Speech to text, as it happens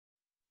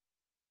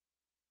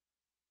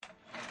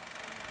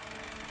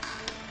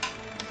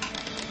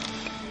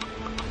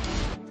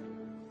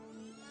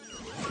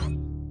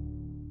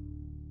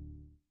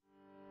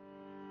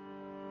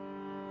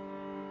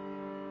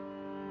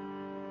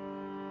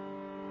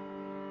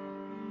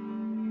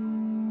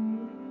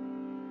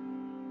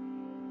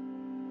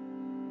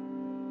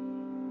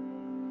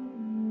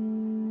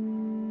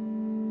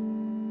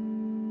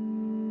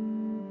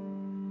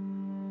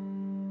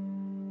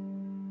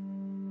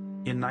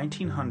In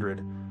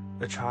 1900,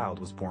 a child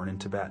was born in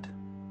Tibet.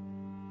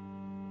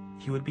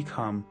 He would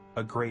become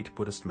a great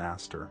Buddhist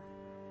master.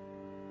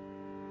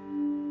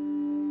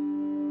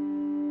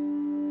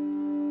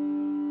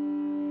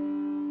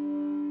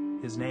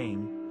 His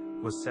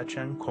name was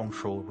Sechen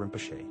Kongtrul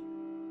Rinpoche.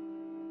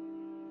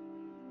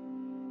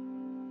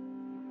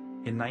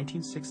 In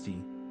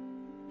 1960,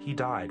 he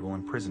died while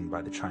imprisoned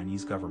by the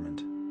Chinese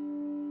government.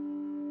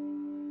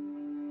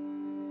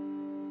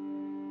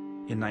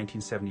 In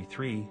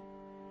 1973,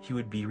 he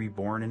would be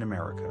reborn in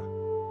America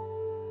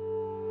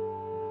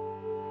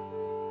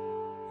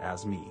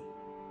as me.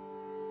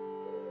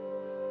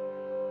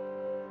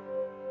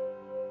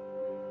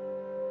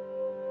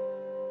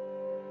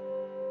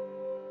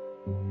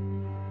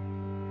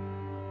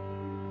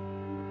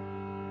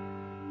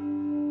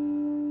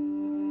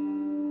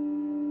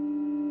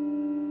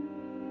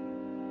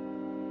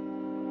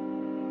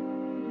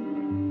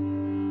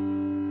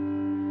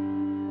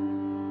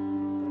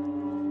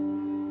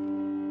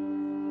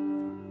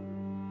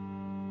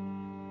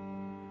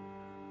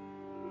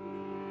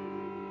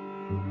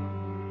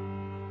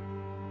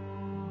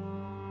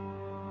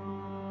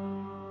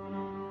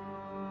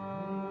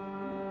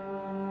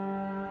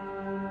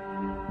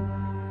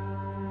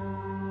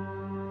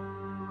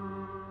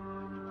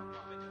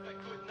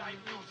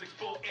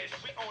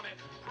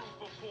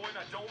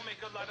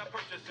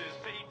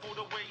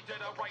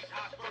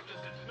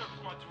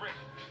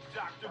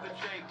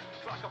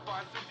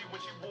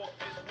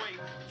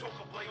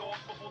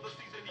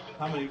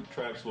 How many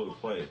tracks will it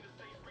play?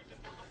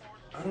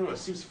 I don't know, it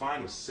seems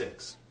fine with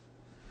 6.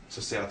 So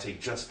say I'll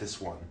take just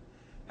this one,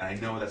 and I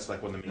know that's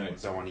like one of the main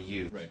ones I want to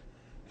use,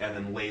 and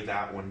then lay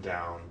that one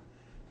down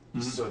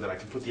so that I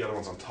can put the other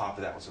ones on top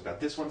of that one. So I've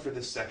got this one for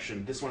this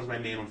section, this one's my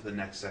main one for the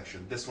next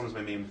section, this one is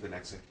my main one for the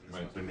next section,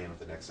 this one's my main one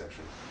for the next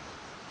section.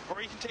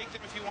 Or you can take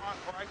them if you want,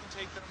 or I can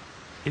take them.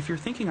 If you're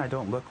thinking I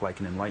don't look like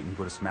an enlightened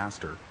Buddhist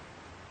master,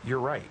 you're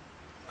right.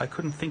 I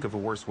couldn't think of a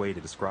worse way to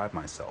describe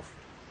myself.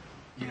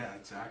 Yeah,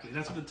 exactly.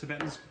 That's what the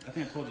Tibetans, I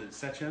think I told you,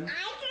 Sechen.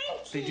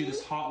 They do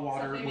this hot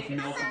water with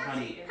milk and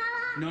honey.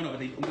 No,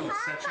 it's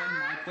Sechen,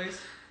 my place.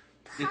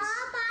 It's,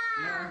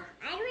 yeah.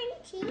 I drink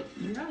tea.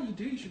 Yeah, you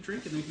do. You should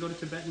drink it. And we can go to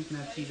Tibet and you can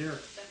have tea there.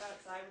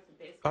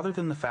 Other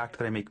than the fact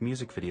that I make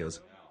music videos,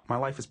 my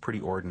life is pretty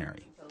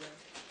ordinary.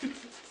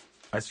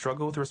 I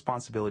struggle with the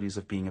responsibilities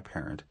of being a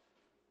parent.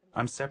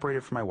 I'm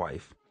separated from my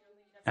wife,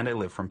 and I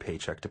live from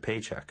paycheck to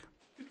paycheck.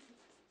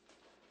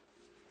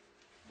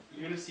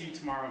 You're going to see me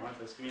tomorrow at my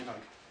place. Give me a hug.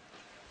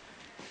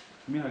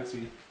 Give me a hug,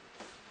 sweetie.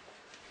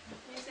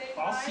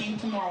 I'll see you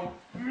tomorrow.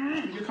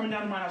 You're coming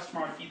down to my house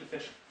tomorrow to feed the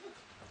fish.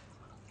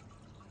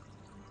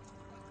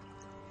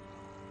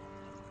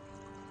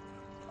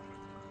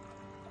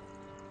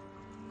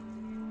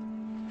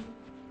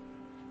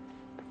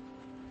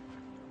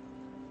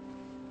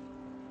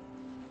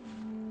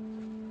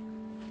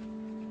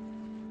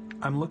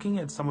 I'm looking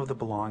at some of the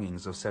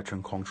belongings of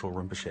Sechen Kongtrul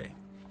Rinpoche.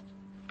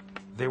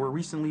 They were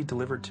recently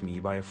delivered to me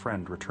by a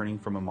friend returning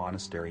from a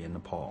monastery in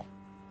Nepal.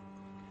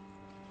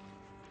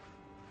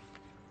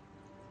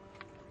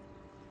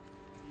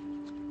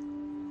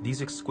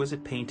 These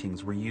exquisite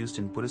paintings were used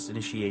in Buddhist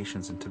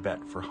initiations in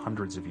Tibet for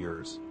hundreds of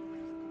years.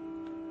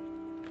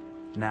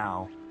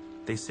 Now,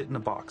 they sit in a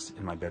box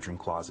in my bedroom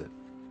closet.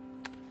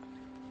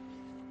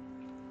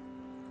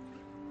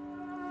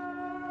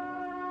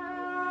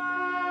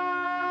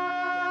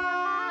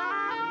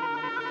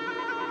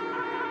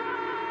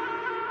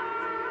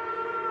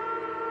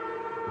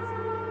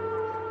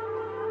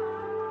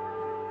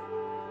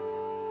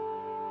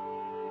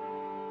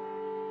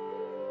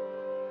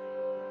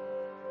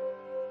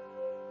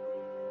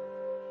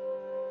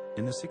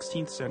 In the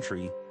 16th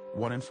century,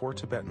 1 in 4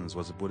 Tibetans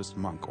was a Buddhist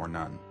monk or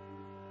nun.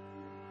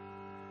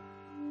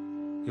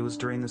 It was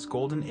during this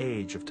golden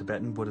age of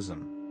Tibetan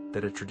Buddhism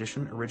that a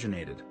tradition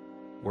originated,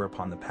 where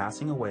upon the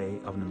passing away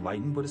of an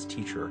enlightened Buddhist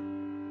teacher,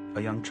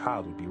 a young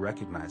child would be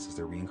recognized as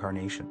their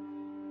reincarnation.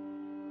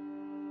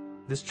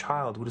 This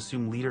child would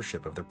assume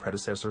leadership of their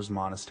predecessor's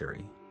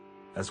monastery,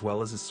 as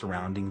well as its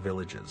surrounding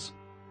villages.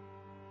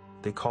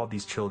 They called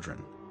these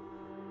children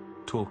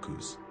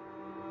tulkus.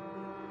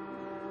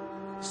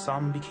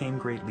 Some became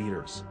great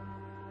leaders,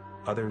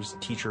 others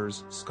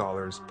teachers,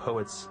 scholars,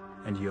 poets,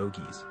 and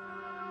yogis.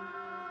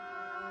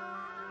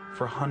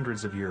 For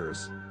hundreds of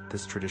years,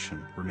 this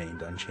tradition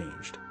remained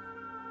unchanged.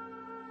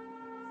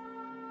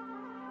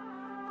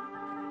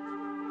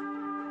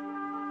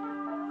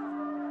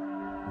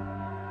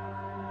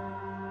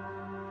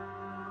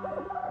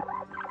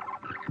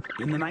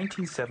 In the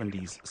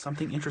 1970s,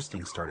 something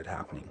interesting started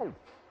happening.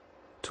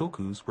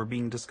 Tulkus were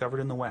being discovered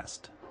in the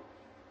West.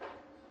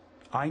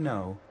 I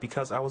know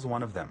because I was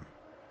one of them,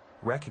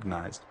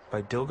 recognized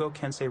by Dilgo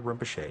Khyentse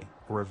Rinpoche,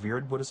 a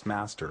revered Buddhist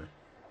master,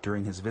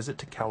 during his visit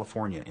to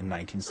California in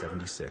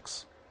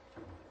 1976.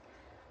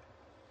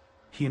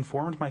 He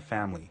informed my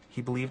family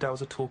he believed I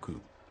was a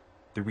tulku,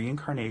 the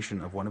reincarnation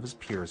of one of his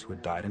peers who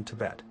had died in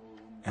Tibet,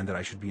 and that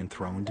I should be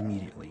enthroned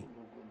immediately.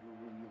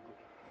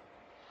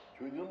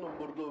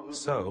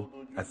 So,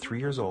 at 3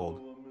 years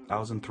old, I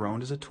was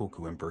enthroned as a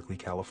tulku in Berkeley,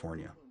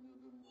 California.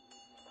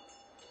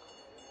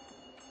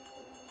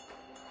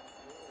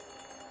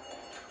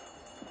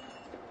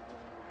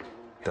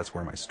 That's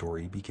where my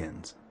story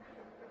begins.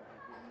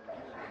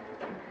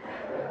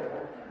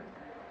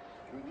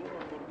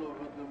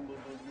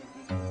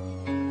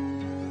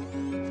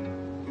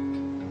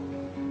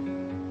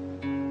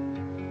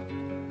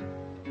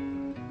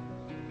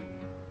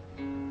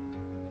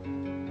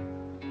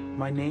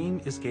 My name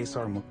is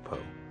Gesar Mukpo,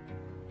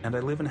 and I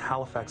live in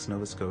Halifax,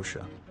 Nova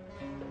Scotia.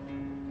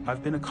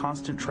 I've been a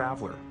constant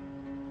traveler,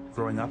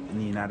 growing up in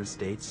the United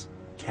States,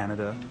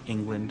 Canada,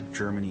 England,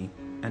 Germany,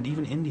 and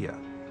even India.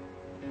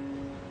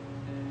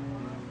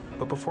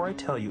 But before I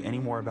tell you any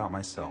more about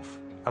myself,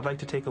 I'd like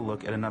to take a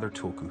look at another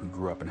tulku who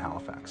grew up in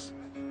Halifax,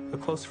 a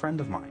close friend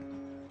of mine,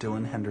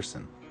 Dylan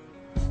Henderson.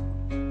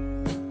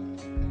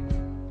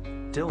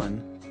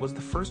 Dylan was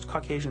the first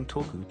Caucasian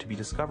tulku to be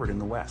discovered in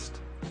the West.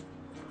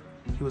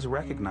 He was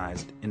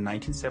recognized in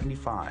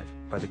 1975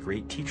 by the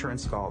great teacher and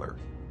scholar,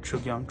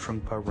 Chogyam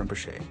Trungpa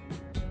Rinpoche,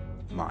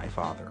 my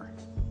father.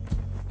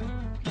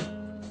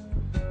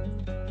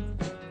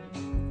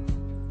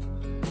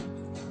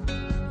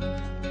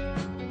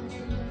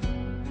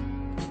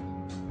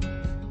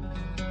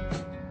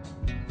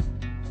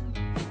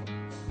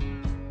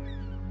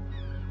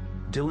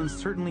 Dylan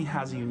certainly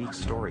has a unique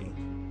story,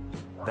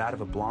 that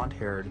of a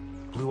blonde-haired,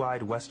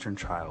 blue-eyed Western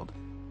child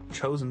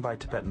chosen by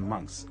Tibetan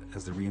monks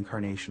as the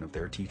reincarnation of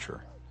their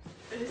teacher.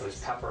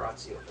 There's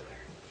paparazzi over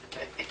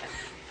there.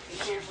 Be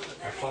careful.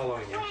 They're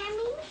following you.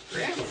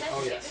 Grammy?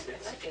 Oh, yes.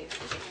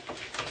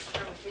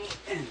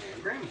 And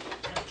there, Grammy.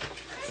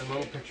 The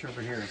little picture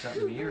over here, is that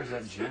me or is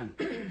that Jen?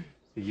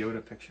 The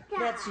Yoda picture.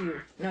 That's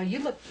you. No, you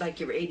look like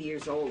you're 80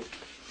 years old.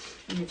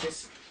 You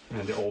just...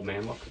 And the old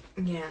man look?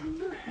 Yeah.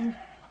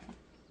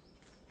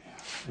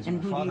 Is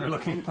my father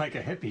looking like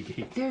a hippie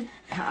geek? There,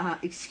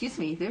 excuse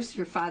me, there's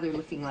your father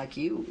looking like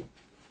you.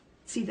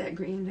 See that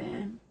green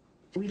van?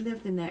 We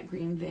lived in that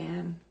green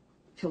van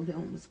till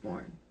Dylan was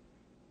born.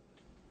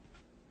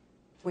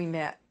 We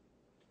met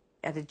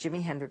at a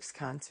Jimi Hendrix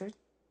concert.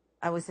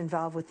 I was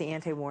involved with the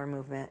anti-war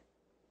movement.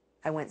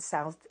 I went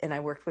south and I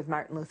worked with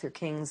Martin Luther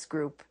King's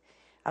group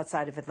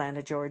outside of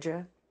Atlanta,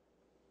 Georgia.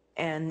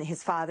 And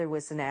his father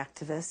was an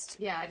activist.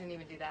 Yeah, I didn't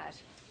even do that.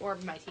 Or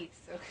my teeth,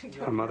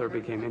 so... My mother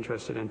became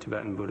interested in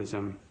Tibetan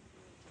Buddhism.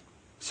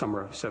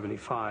 Summer of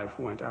 '75,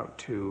 went out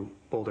to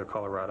Boulder,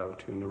 Colorado,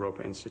 to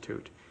Naropa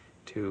Institute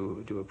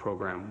to do a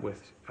program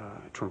with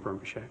Trungpa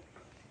Rinpoche.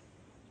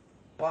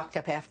 Walked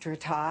up after a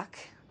talk,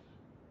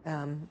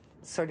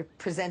 sort of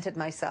presented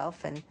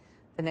myself, and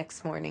the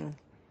next morning,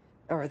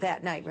 or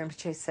that night,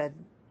 Rinpoche said,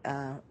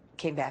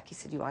 came back, he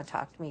said, "You want to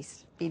talk to me?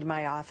 Be to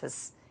my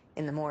office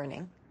in the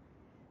morning."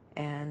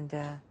 And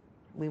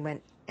we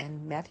went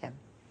and met him.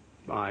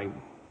 I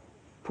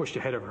pushed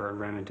ahead of her and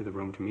ran into the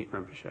room to meet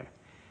Rinpoche.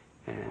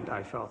 And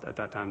I felt at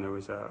that time there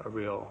was a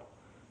real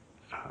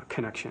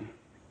connection.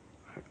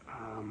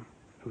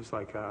 It was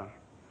like a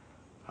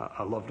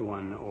loved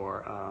one,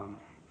 or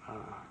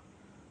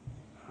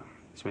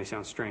this may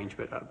sound strange,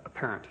 but a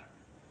parent.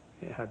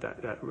 It had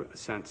that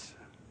sense.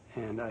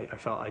 And I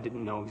felt I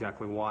didn't know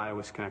exactly why I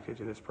was connected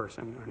to this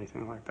person or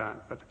anything like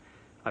that, but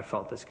I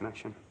felt this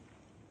connection.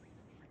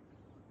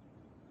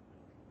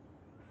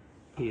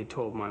 He had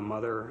told my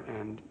mother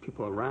and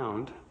people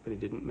around, but he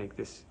didn't make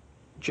this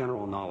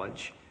general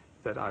knowledge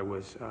that I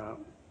was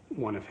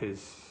one of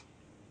his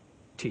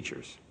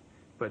teachers,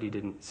 but he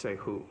didn't say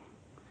who.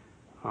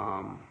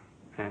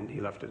 And he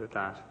left it at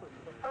that.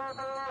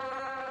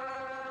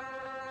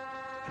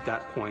 At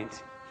that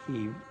point,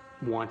 he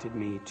wanted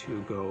me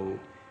to go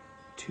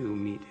to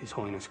meet His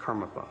Holiness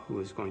Karmapa, who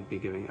was going to be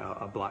giving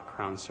a black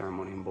crown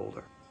ceremony in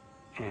Boulder.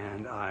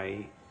 And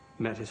I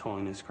met His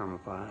Holiness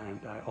Karmapa,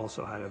 and I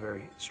also had a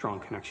very strong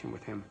connection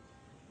with him.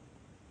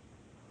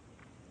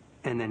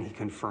 And then he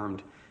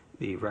confirmed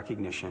the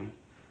recognition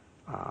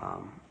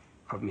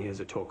of me as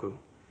a tulku.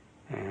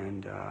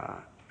 And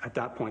at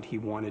that point, he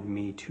wanted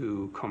me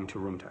to come to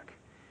Rumtek,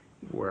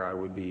 where I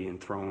would be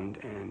enthroned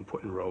and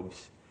put in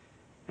robes,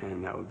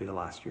 and that would be the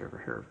last you ever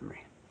hear of me.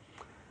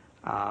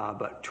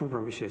 But Trungpa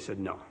Rinpoche said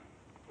no.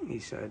 He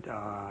said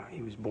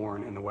he was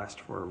born in the West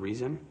for a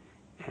reason,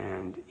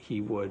 and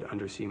he would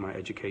undersee my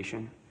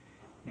education,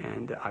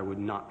 and I would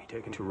not be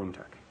taken to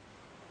Rumtek.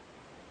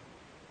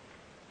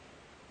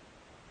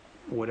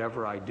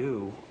 Whatever I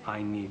do,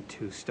 I need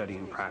to study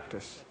and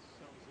practice.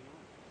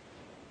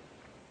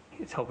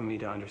 It's helping me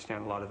to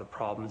understand a lot of the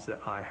problems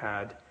that I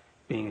had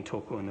being a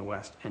tulku in the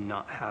West and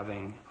not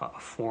having a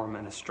form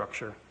and a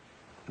structure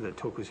that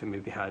tulkus have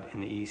maybe had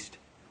in the East.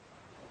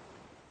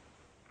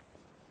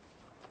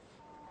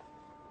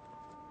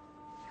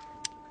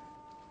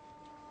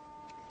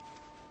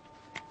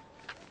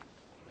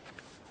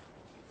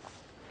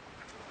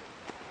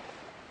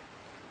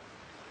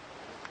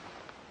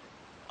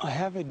 I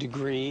have a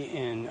degree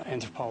in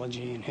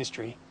anthropology and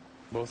history,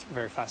 both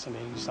very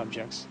fascinating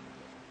subjects.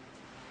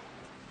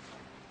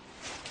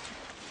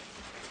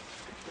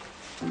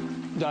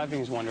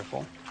 Diving is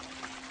wonderful.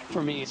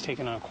 For me, it's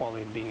taken on a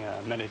quality of being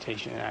a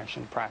meditation and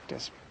action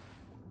practice.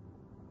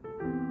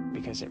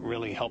 because it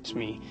really helps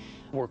me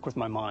work with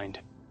my mind.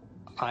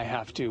 I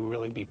have to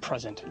really be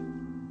present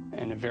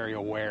and very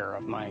aware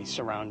of my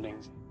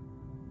surroundings.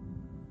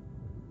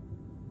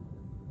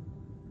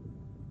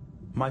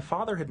 My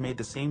father had made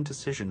the same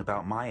decision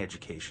about my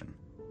education,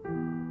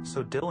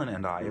 so Dylan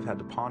and I have had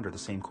to ponder the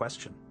same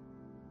question.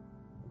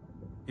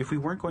 If we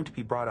weren't going to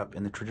be brought up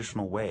in the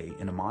traditional way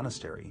in a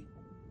monastery,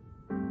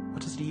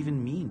 what does it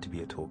even mean to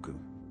be a tulku?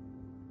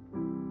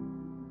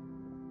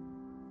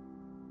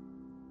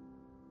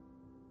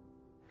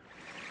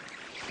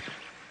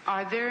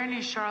 Are there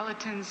any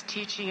charlatans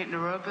teaching at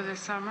Naropa this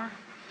summer?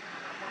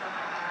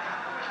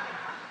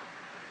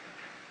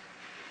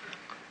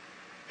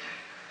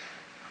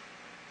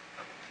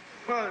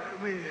 Well,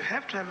 we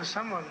have to have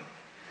someone.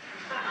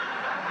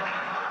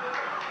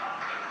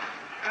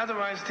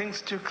 Otherwise,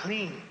 things too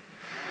clean.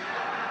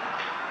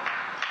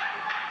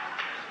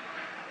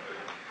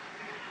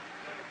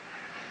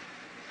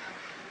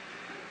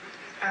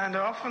 And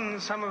often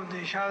some of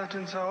the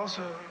charlatans are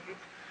also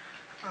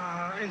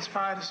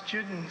inspire the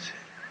students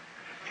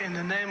in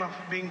the name of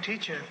being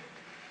teacher.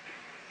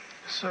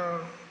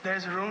 So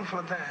there's room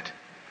for that.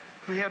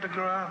 We have to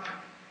grow up.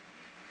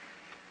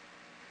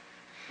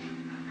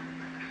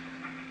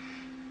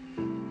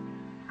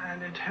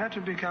 And it had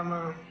to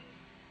become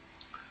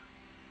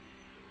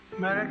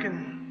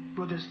American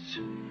Buddhists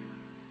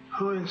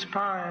who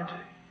inspired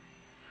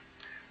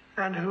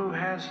and who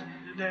has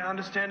their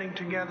understanding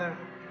together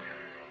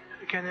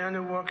can only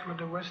work with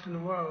the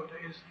Western world,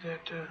 is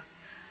that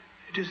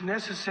it is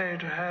necessary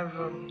to have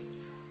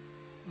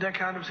that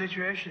kind of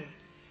situation.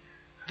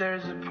 There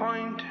is a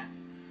point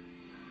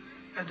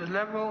at the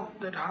level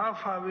that how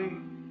far we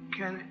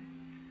can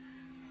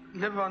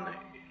live on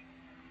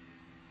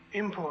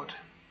import.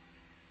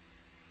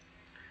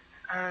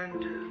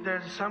 And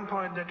there's some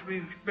point that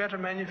we better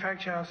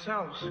manufacture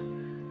ourselves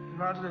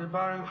rather than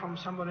borrowing from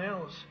somebody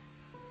else.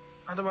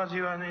 Otherwise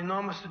you are in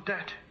enormous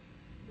debt.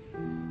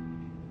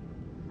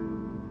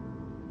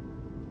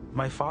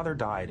 My father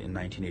died in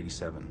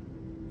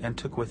 1987 and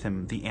took with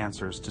him the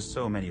answers to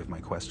so many of my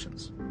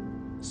questions.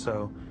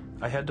 So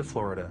I head to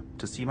Florida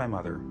to see my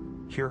mother,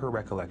 hear her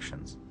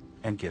recollections,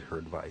 and get her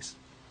advice.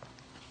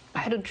 I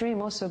had a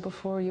dream also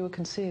before you were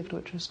conceived,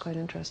 which was quite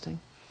interesting.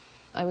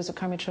 I was at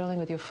Karmicholing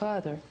with your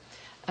father,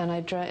 and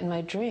in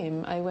my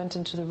dream, I went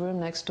into the room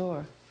next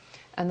door,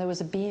 and there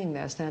was a being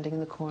there standing in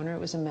the corner.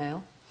 It was a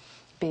male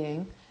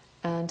being,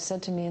 and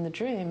said to me in the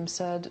dream,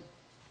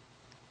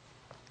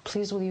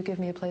 "Please, will you give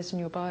me a place in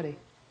your body?"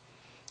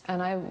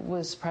 And I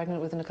was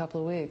pregnant within a couple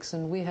of weeks,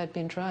 and we had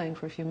been trying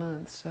for a few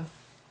months, so. I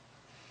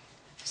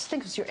just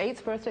think it was your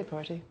 8th birthday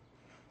party.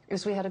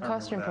 Because we had a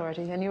costume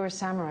party, and you were a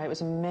samurai. It was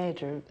a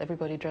major,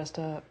 everybody dressed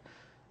up.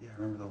 Yeah,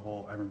 I remember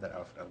that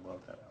outfit. I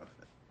love that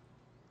outfit.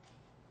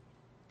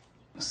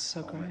 It was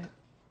so great.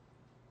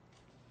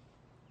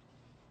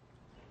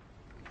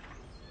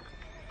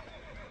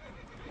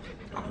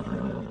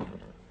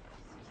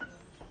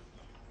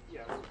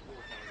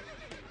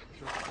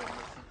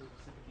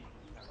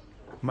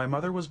 My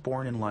mother was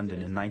born in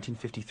London in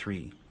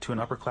 1953 to an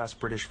upper-class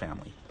British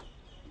family.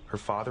 Her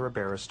father a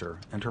barrister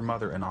and her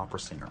mother an opera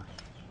singer.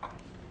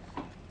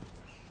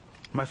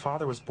 My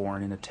father was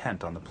born in a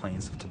tent on the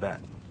plains of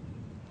Tibet.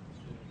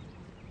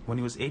 When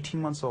he was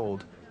 18 months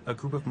old, a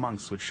group of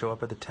monks would show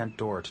up at the tent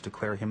door to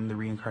declare him the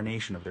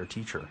reincarnation of their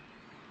teacher.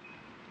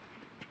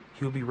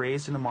 He would be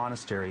raised in a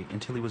monastery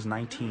until he was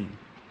 19,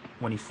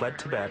 when he fled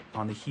Tibet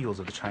on the heels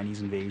of the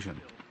Chinese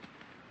invasion.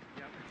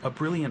 A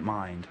brilliant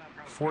mind,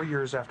 4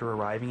 years after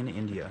arriving in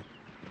India,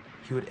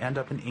 he would end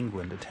up in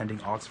England attending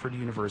Oxford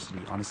University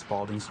on a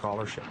Spalding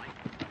scholarship.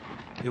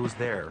 It was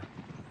there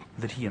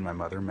that he and my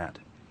mother met.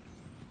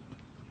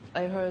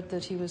 I heard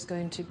that he was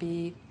going to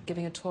be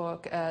giving a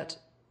talk at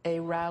a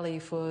rally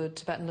for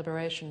Tibetan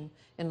liberation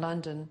in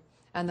London,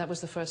 and that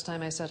was the first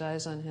time I set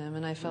eyes on him,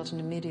 and I felt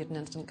an immediate and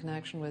instant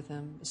connection with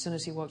him as soon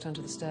as he walked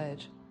onto the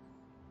stage.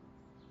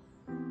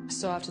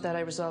 So after that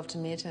I resolved to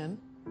meet him.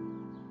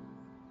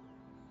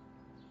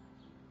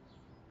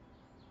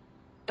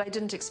 I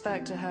didn't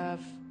expect to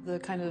have the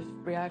kind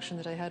of reaction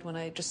that I had when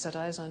I just set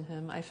eyes on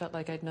him. I felt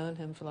like I'd known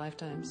him for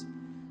lifetimes.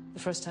 The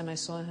first time I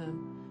saw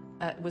him,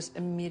 it was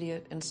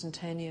immediate,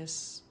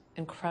 instantaneous,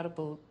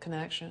 incredible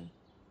connection.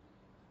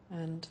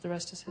 And the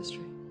rest is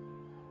history.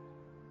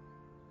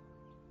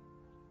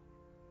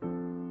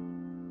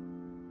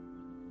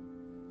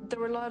 There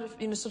were a lot of,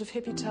 sort of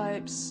hippie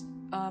types,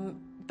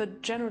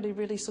 but generally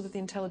really sort of the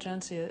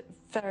intelligentsia.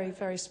 Very,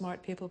 very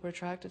smart people were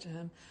attracted to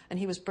him. And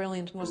he was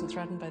brilliant and wasn't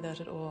threatened by that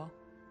at all.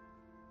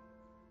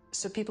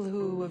 So people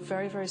who were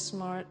very, very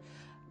smart,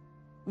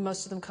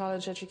 most of them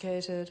college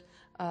educated,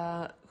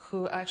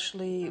 who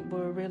actually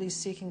were really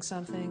seeking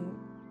something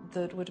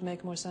that would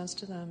make more sense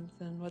to them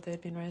than what they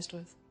had been raised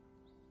with.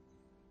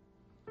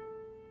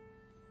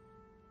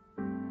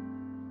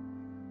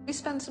 We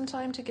spent some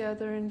time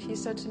together, and he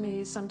said to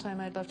me, "Sometime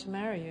I'd love to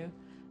marry you."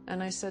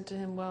 And I said to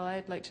him, "Well,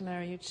 I'd like to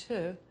marry you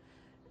too."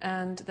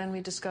 And then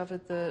we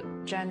discovered that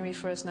January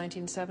 1st,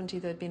 1970,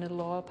 there'd been a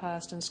law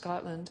passed in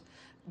Scotland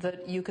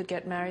that you could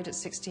get married at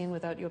 16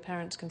 without your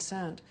parents'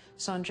 consent.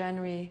 So on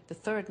January the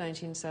 3rd,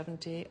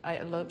 1970, I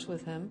eloped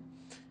with him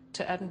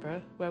to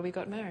Edinburgh, where we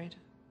got married,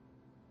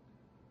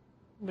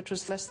 which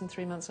was less than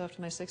 3 months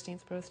after my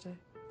 16th birthday.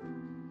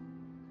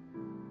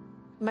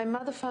 My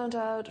mother found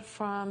out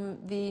from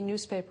the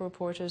newspaper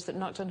reporters that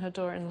knocked on her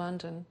door in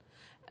London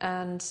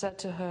and said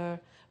to her,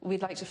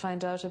 "We'd like to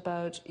find out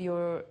about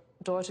your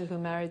daughter who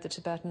married the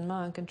Tibetan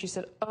monk." And she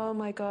said, oh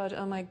my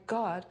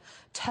God,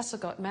 Tessa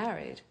got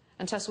married.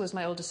 And Tessa was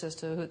my older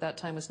sister, who at that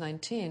time was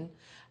 19.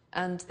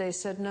 And they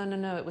said,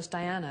 no, it was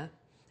Diana.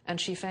 And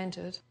she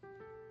fainted.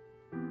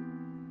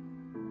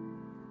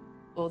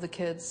 All the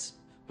kids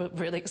were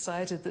really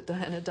excited that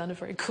Diana had done a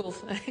very cool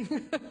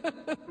thing.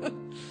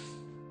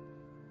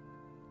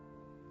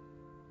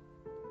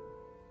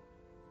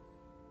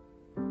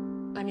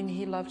 I mean,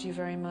 he loved you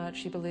very much.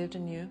 He believed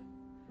in you,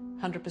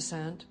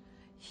 100%.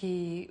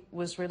 He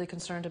was really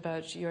concerned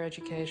about your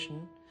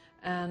education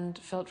and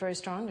felt very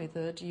strongly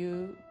that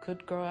you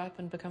could grow up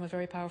and become a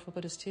very powerful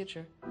Buddhist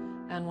teacher,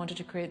 and wanted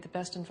to create the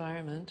best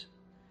environment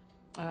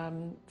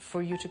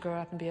for you to grow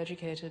up and be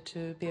educated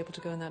to be able to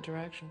go in that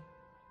direction.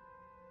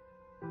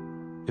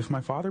 If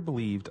my father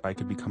believed I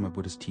could become a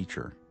Buddhist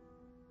teacher,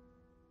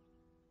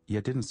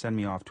 yet didn't send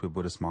me off to a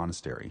Buddhist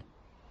monastery,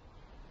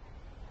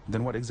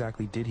 then what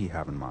exactly did he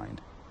have in mind?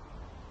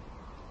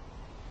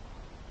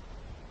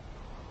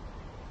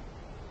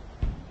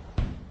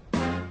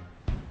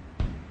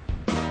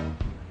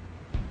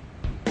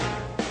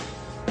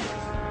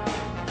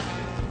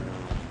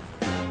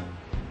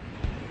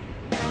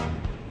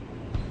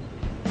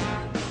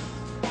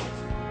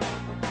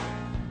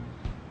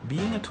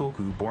 Being a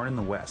tulku born in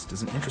the West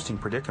is an interesting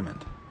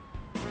predicament.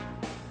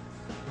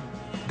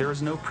 There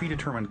is no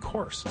predetermined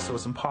course, so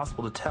it's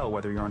impossible to tell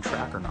whether you're on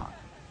track or not.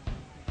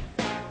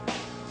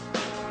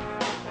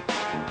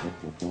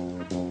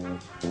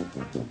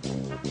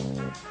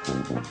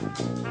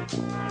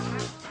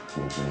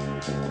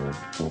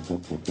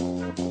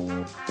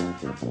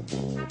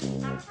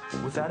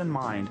 With that in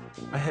mind,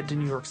 I head to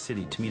New York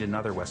City to meet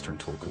another Western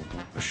tulku,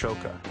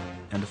 Ashoka,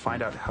 and to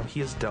find out how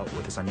he has dealt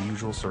with this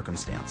unusual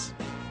circumstance.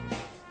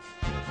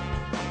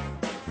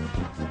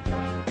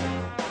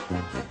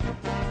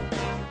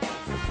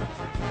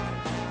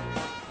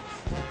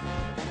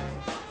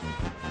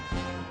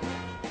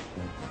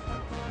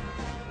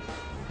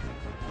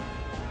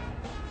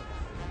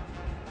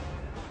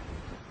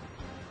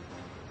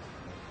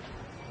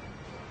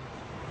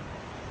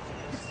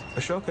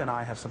 Ashoka and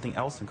I have something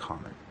else in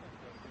common.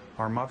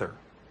 Our mother.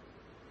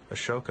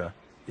 Ashoka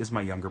is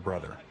my younger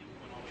brother.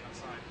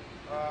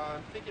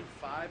 I'm thinking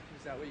 5,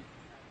 is that what you...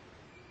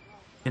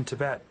 In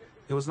Tibet,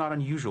 it was not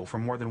unusual for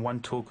more than one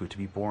tulku to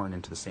be born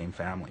into the same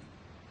family.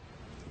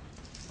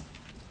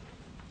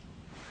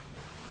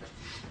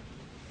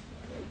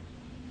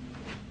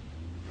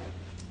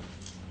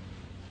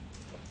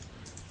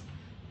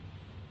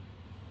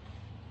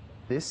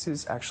 This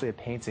is actually a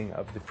painting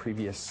of the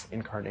previous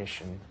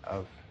incarnation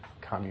of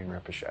Kamyun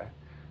Rinpoche.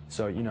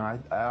 So, you know, I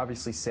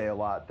obviously say a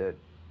lot that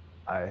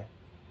I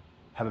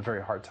have a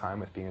very hard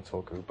time with being a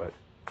tulku, but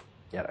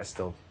yet I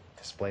still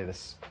display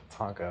this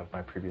tanka of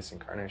my previous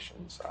incarnation.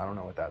 So I don't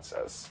know what that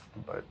says,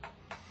 but...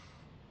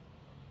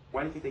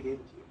 Why do you think they gave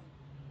it to you?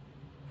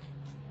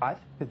 I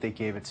think that they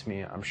gave it to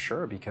me, I'm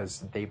sure,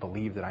 because they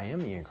believe that I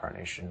am the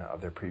incarnation of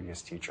their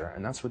previous teacher,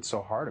 and that's what's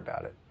so hard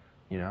about it,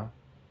 you know?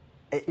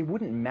 It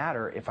wouldn't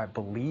matter if I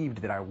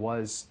believed that I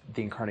was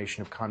the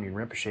incarnation of Kamyun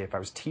Rinpoche if I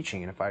was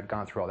teaching and if I had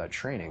gone through all that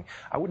training.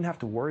 I wouldn't have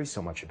to worry so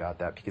much about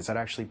that because I'd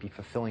actually be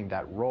fulfilling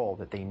that role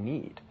that they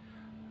need.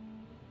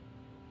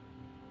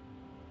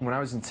 When I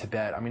was in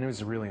Tibet, I mean, it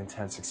was a really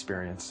intense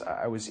experience.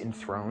 I was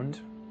enthroned,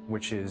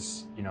 which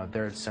is, you know,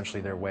 they're essentially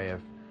their way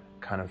of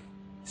kind of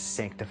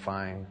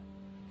sanctifying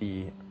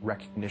the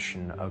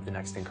recognition of the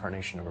next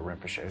incarnation of a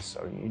Rinpoche.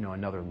 So, you know,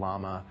 another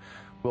Lama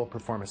will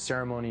perform a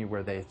ceremony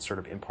where they sort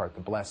of impart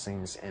the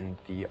blessings and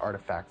the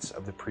artifacts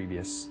of the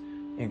previous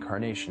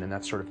incarnation, and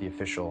that's sort of the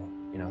official,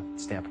 you know,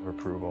 stamp of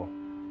approval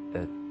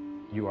that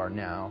you are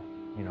now,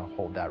 you know,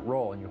 hold that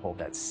role and you hold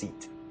that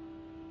seat.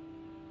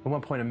 At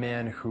one point, a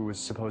man who was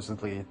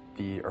supposedly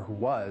who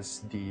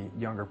was the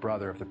younger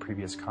brother of the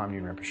previous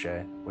Kamyun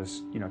Rinpoche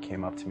was, you know,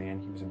 came up to me,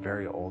 and he was a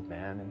very old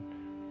man,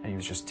 and he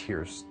was just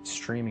tears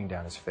streaming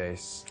down his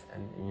face,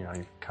 and, you know,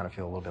 you kind of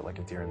feel a little bit like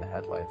a deer in the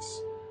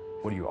headlights.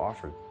 What do you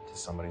offer to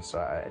somebody? So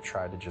I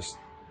tried to just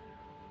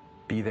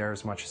be there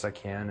as much as I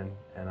can,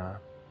 and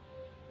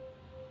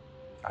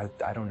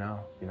I don't know,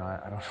 you know,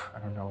 I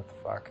don't know what the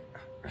fuck.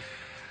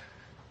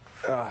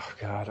 Oh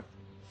God.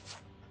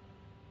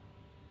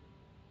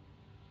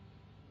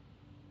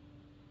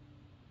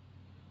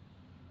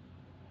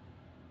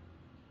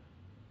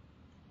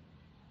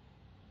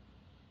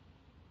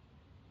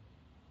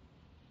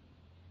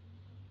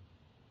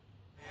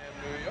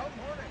 New York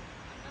morning.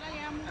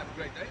 Have a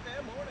great day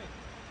there, morning.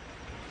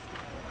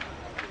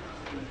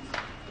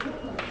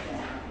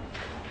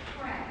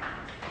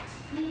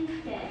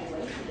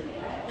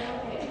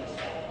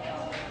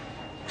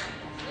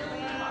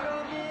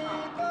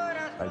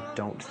 I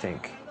don't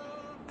think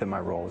that my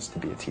role is to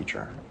be a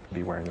teacher,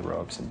 be wearing the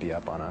robes and be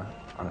up on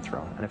a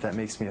throne. And if that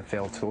makes me a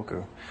failed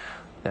tulku,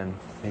 then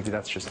maybe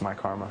that's just my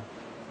karma.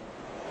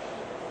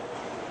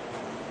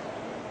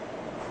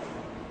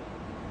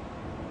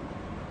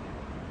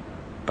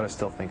 But I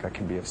still think I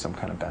can be of some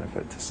kind of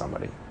benefit to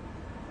somebody.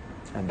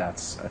 And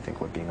that's, I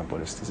think, what being a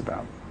Buddhist is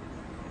about.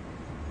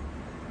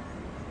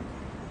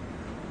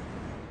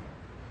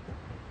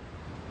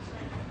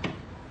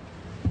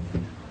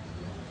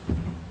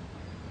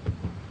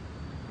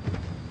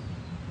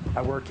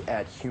 I work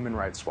at Human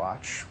Rights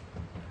Watch,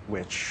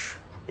 which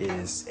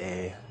is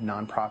a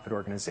nonprofit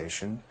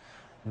organization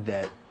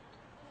that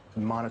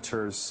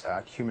monitors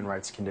human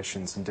rights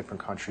conditions in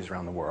different countries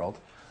around the world.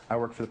 I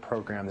work for the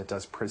program that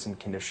does prison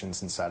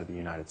conditions inside of the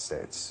United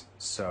States.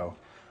 So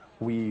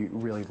we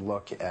really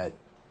look at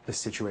the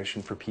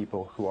situation for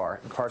people who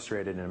are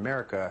incarcerated in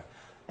America,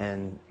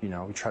 and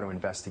we try to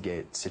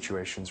investigate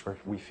situations where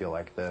we feel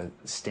like the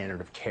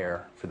standard of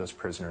care for those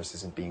prisoners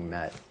isn't being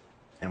met.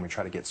 And we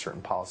try to get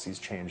certain policies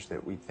changed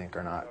that we think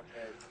are not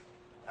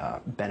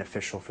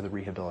beneficial for the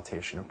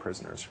rehabilitation of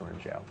prisoners who are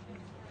in jail.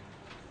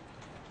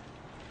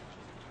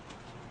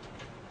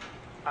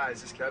 Hi,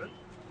 is this Kevin?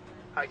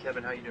 Hi,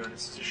 Kevin. How you doing?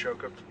 This is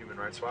Ashoka from Human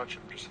Rights Watch.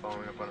 I'm just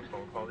following up on a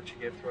phone call that you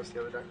gave to us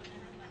the other day.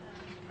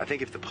 I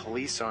think if the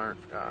police aren't,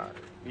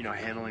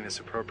 handling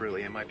this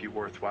appropriately, it might be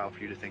worthwhile for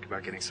you to think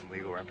about getting some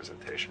legal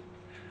representation.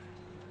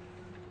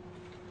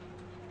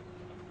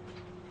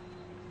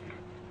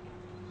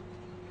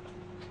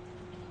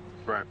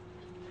 Right.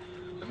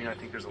 I mean, I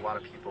think there's a lot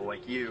of people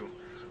like you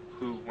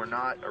who were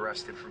not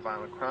arrested for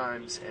violent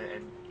crimes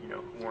and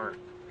who weren't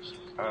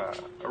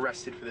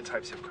arrested for the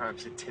types of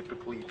crimes that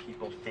typically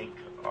people think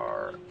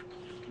are,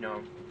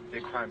 the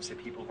crimes that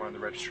people who are on the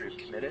registry have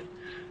committed.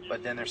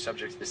 But then they're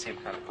subject to the same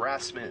kind of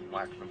harassment and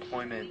lack of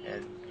employment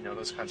and,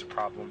 those kinds of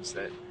problems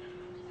that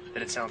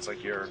it sounds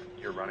like you're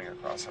running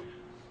across them.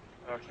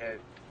 Okay.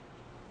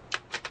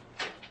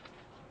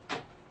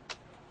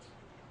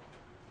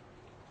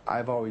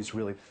 I've always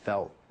really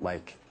felt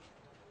like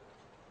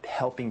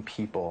helping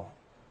people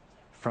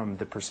from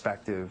the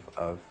perspective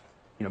of,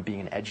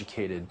 being an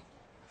educated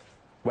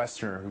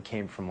Westerner who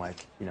came from a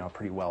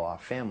pretty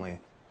well-off family.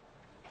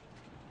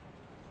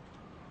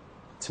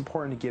 It's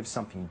important to give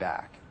something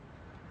back.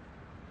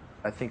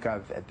 I think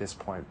I've, at this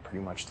point,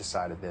 pretty much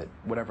decided that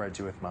whatever I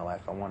do with my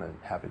life, I want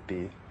to have it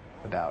be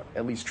about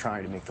at least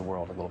trying to make the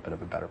world a little bit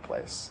of a better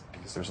place,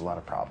 because there's a lot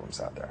of problems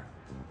out there.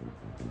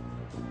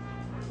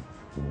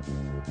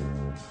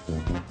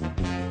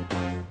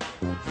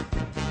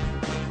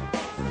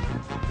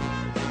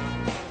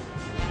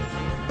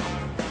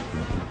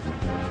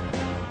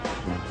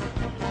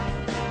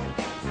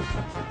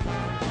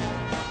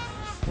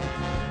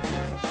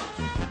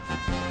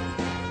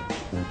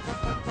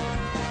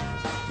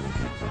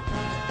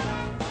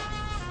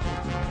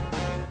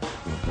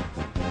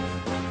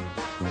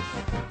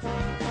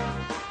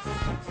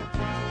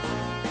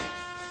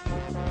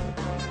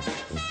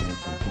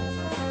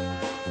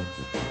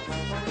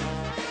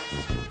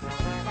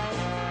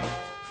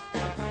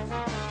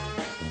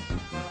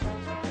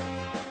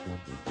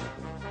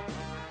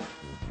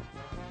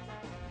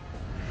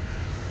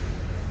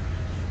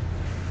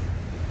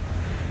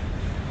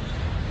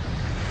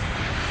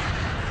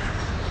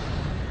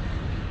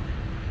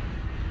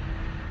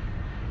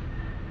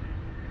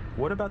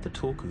 What about the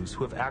tulkus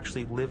who have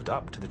actually lived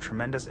up to the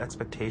tremendous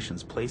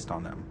expectations placed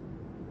on them?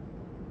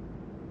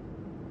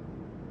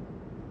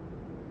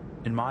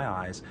 In my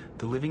eyes,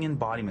 the living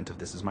embodiment of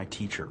this is my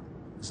teacher,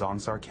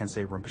 Dzongsar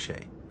Khyentse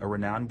Rinpoche, a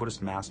renowned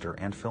Buddhist master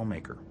and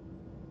filmmaker.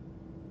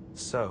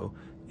 So,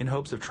 in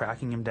hopes of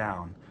tracking him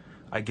down,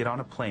 I get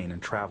on a plane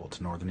and travel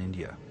to northern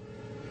India.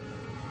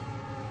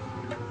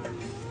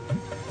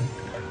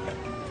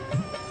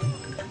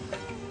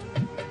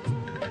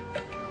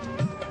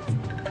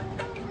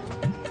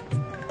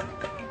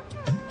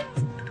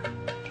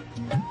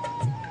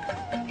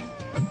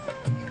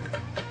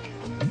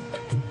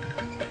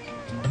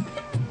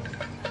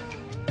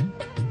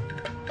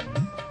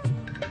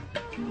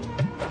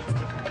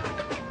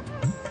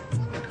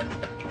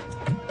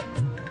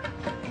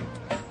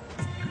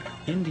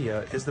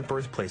 India is the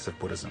birthplace of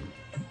Buddhism.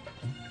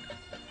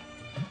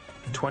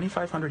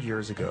 2,500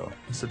 years ago,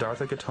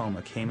 Siddhartha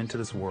Gautama came into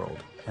this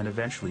world and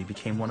eventually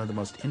became one of the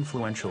most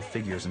influential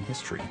figures in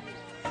history.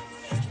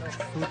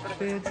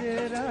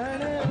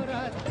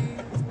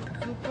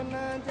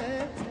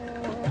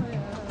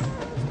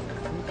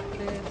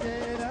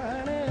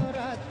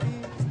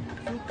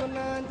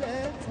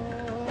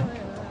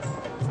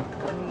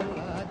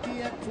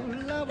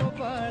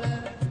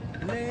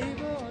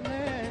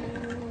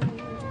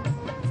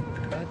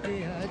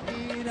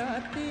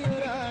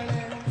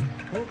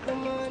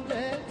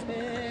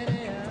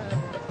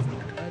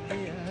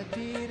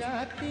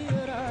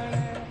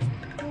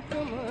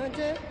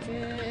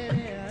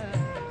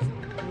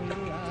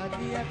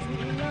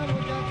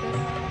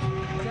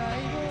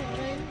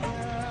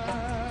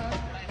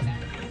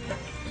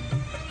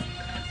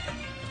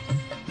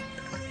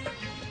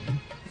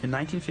 In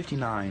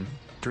 1959,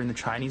 during the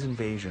Chinese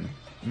invasion,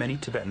 many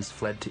Tibetans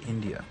fled to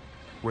India.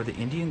 where the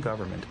Indian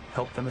government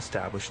helped them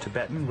establish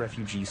Tibetan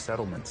refugee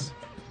settlements.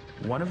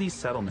 One of these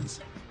settlements,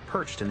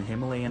 perched in the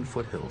Himalayan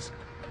foothills,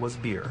 was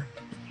Bir.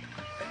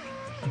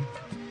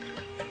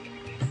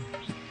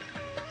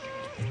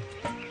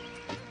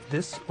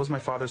 This was my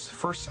father's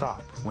first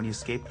stop when he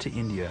escaped to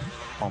India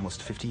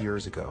almost 50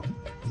 years ago.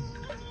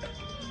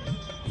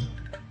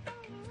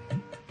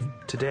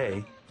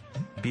 Today,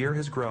 Bir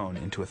has grown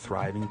into a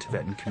thriving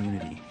Tibetan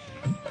community.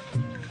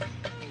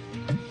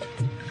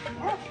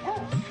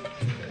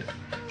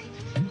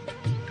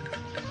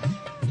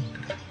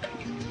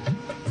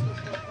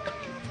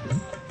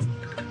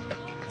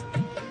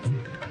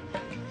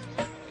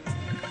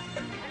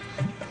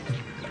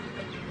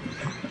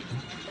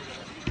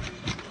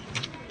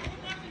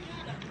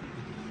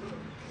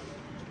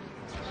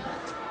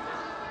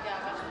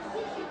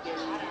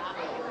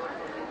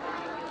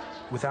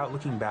 Without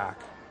looking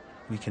back,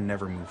 we can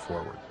never move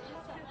forward.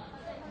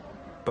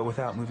 But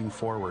without moving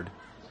forward,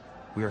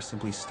 we are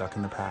simply stuck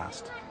in the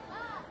past.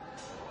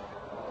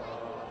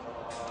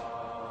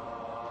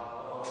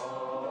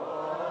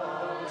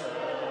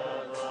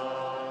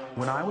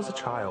 When I was a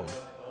child,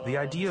 the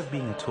idea of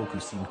being a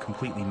tulku seemed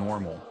completely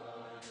normal.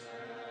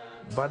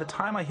 By the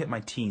time I hit my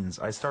teens,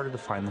 I started to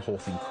find the whole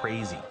thing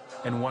crazy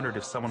and wondered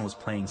if someone was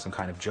playing some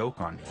kind of joke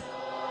on me.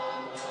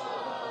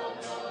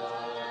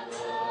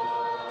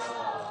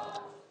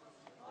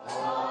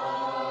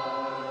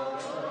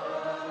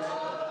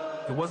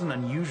 It wasn't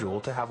unusual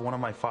to have one of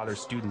my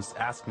father's students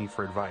ask me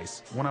for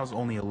advice when I was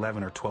only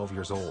 11 or 12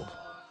 years old.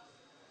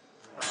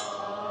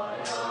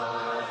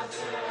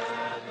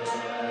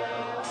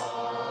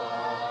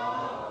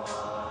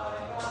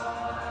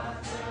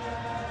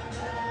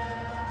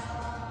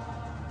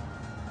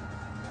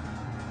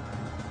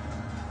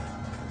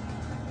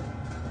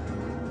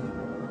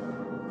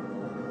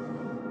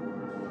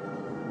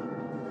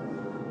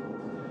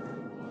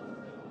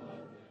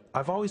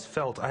 I've always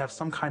felt I have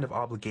some kind of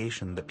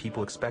obligation that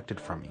people expected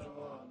from me,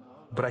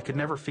 but I could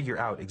never figure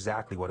out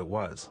exactly what it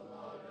was.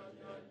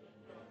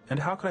 And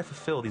how could I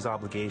fulfill these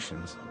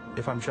obligations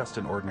if I'm just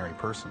an ordinary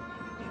person?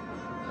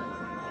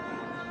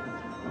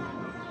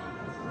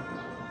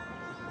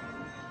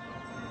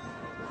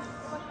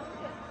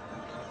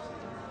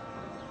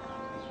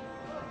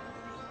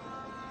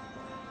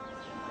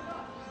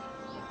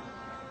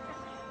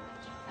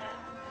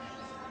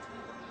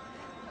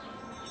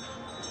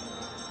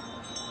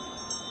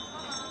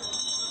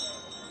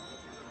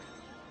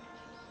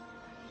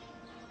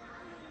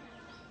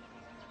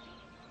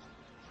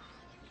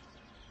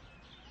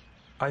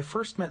 I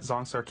first met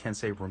Dzongtsar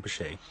Khyentse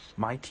Rinpoche,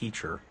 my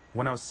teacher,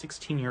 when I was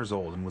 16 years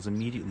old and was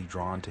immediately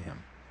drawn to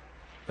him.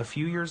 A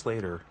few years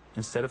later,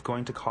 instead of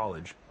going to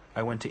college,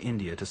 I went to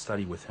India to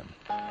study with him.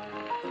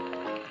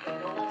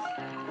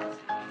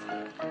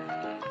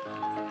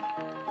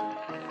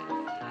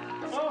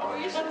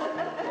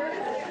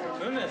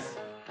 Goodness.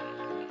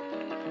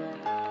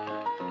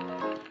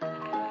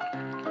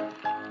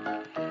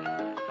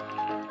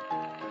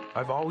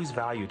 I've always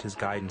valued his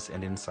guidance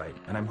and insight,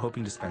 and I'm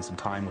hoping to spend some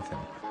time with him.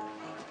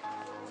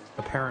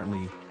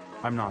 Apparently,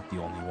 I'm not the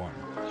only one.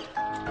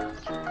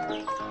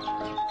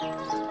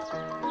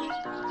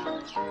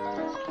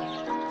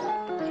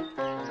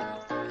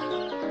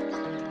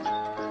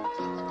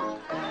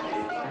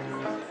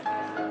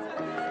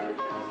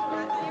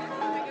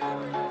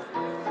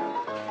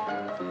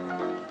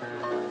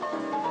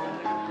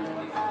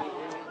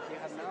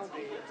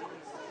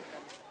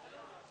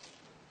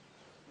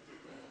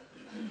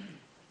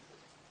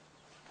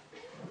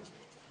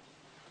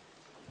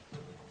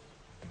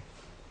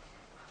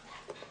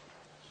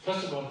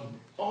 First of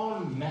all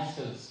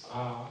methods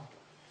are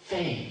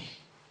fake.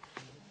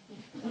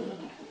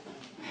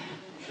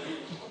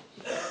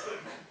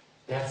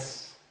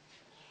 That's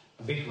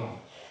a big one.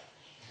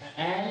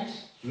 And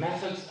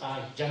methods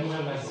are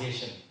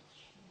generalization.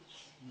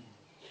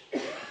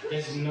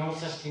 There's no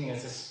such thing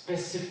as a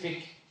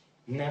specific,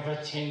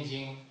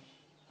 never-changing,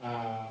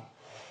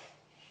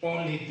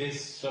 only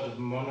this sort of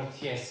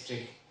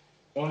monotheistic,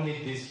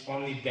 only this,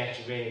 only that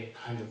way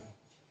kind of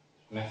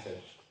method.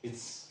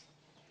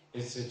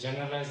 It's a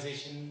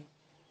generalization.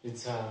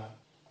 It's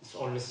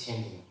always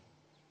changing.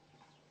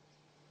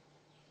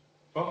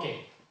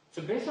 Okay,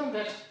 so based on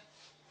that,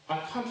 I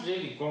can't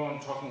really go on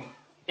talking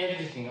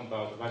everything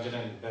about Vajra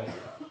and Bell,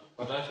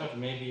 but I thought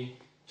maybe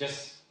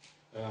just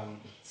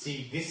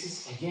see, this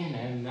is again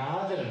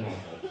another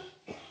method.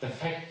 The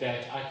fact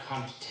that I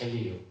can't tell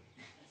you.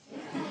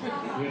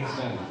 You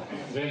understand?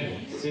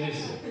 Really,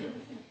 seriously.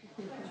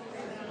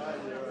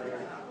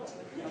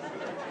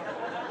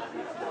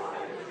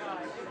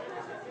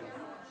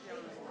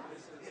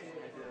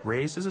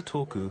 Raised as a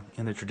tulku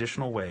in the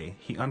traditional way,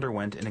 he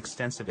underwent an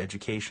extensive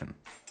education.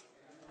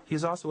 He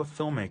is also a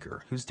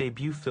filmmaker whose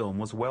debut film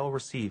was well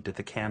received at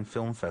the Cannes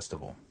Film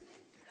Festival.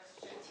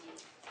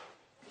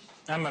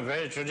 I'm a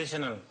very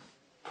traditional,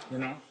 you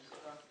know.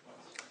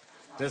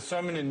 There's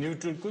so many new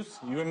tulkus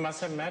you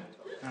must have met.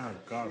 Oh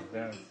God,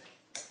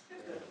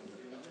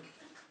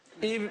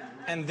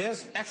 and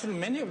there's actually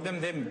many of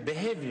them, they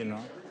behave, you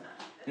know.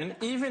 And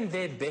even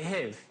they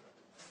behave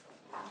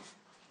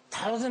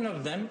thousands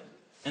of them,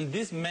 and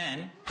this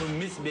man who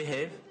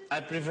misbehaved,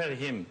 I prefer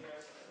him.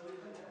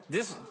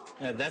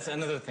 That's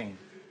another thing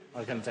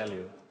I can tell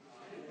you.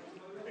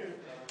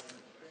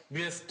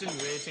 We are still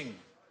waiting.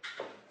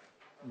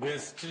 We are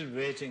still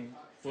waiting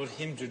for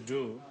him to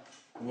do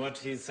what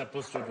he's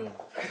supposed to do.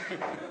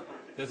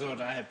 That's what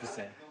I have to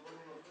say.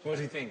 What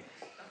do you think?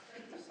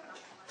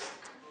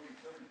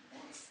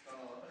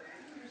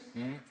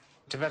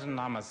 Tibetan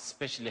lamas,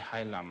 especially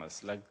high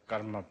lamas, like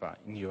Karmapa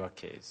in your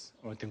case,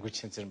 or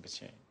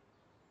Rinpoche,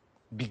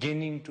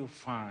 beginning to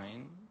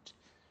find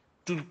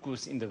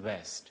tulkus in the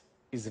West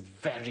is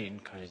very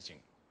encouraging.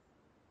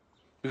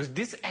 Because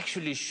this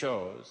actually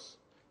shows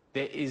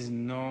there is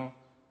no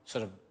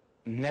sort of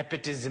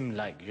nepotism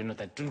like,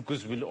 that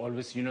tulkus will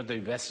always,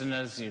 the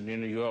Westerners,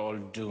 you are all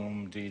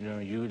doomed,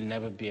 you will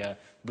never be a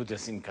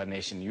Buddha's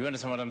incarnation. You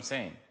understand what I'm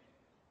saying?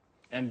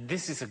 And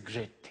this is a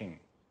great thing.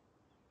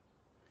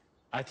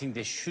 I think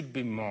there should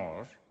be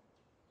more,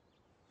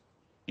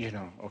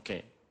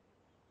 okay,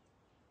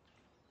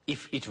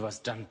 if it was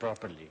done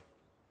properly.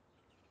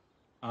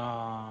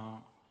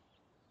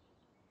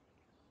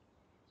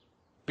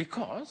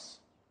 Because,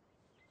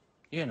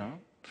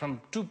 from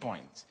 2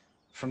 points.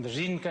 From the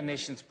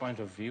reincarnation's point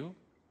of view,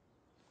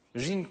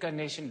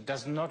 reincarnation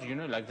does not,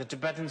 like the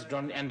Tibetans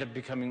don't end up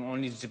becoming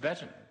only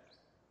Tibetan.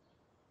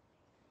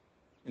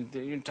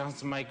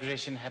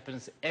 Transmigration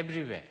happens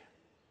everywhere.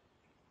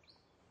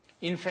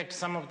 In fact,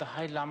 some of the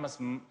high lamas,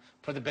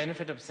 for the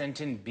benefit of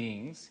sentient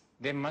beings,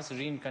 they must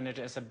reincarnate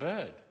as a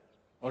bird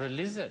or a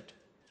lizard.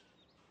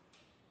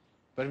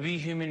 But we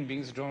human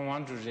beings don't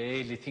want to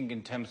really think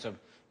in terms of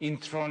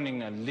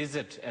enthroning a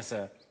lizard as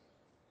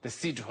the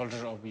seat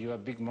holder of your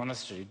big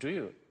monastery, do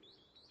you?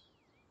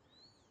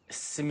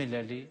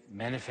 Similarly,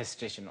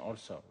 manifestation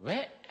also.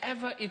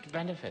 Wherever it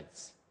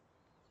benefits.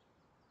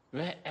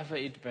 Wherever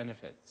it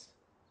benefits.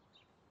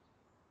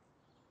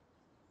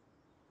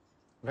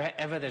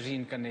 Wherever the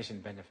reincarnation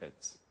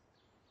benefits.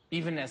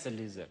 Even as a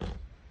lizard.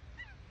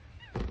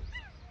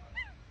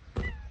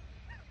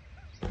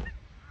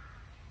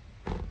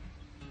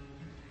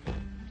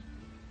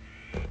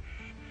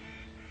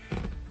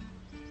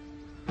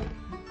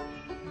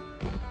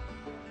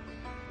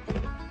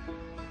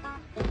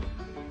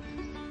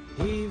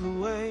 Heave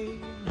away,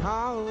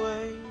 haul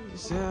away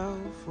yourself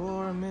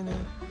for a minute.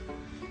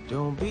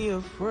 Don't be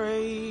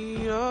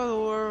afraid of the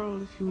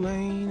world if you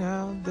ain't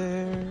out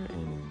there in it.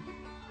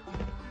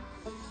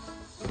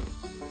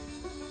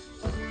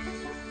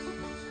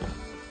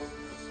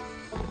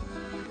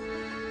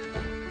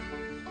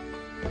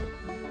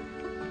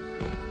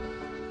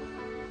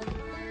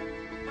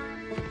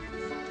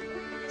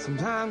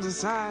 Sometimes the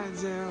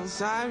sides they'll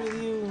side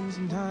with you, and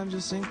sometimes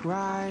you'll sink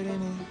right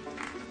in it.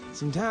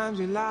 Sometimes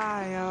you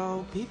lie,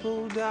 oh,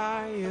 people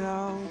die, it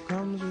all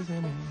comes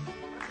within it.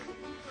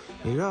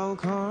 It all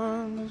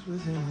comes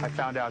within it. I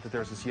found out that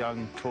there's this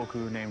young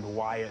Tulku named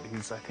Wyatt.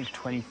 He's, I think,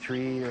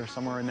 23 or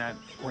somewhere in that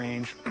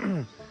range.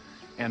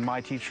 And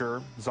my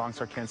teacher,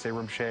 Zongsar Kensei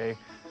Rinpoche,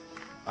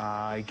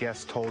 I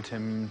guess told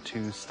him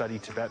to study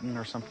Tibetan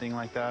or something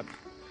like that.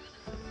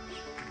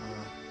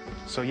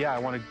 So yeah, I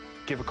want to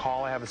give a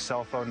call. I have a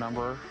cell phone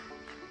number.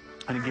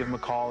 I'm going to give him a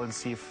call and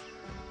see if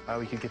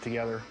we can get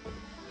together.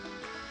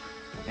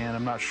 And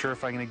I'm not sure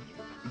if I'm going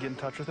to get in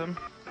touch with him,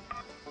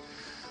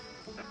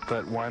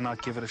 but why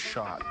not give it a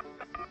shot?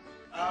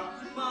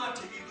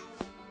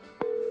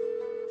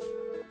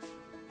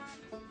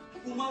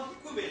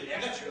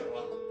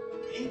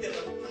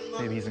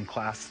 Maybe he's in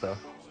class, though.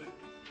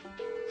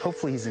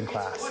 Hopefully he's in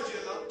class.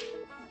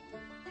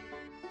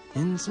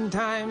 And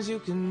sometimes you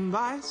can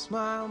buy a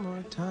smile,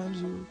 more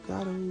times you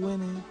gotta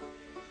win it.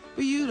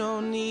 But you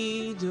don't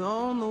need to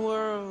own the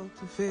world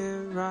to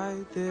fit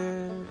right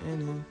there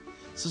in it.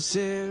 So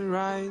sit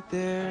right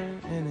there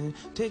in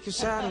it. Take your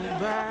saddle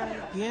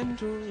back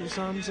into the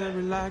sunset,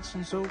 relax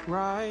and soak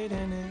right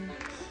in it.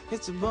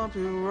 It's a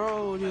bumpy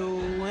road, you'll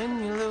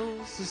win, you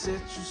lose. So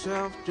sit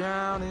yourself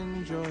down,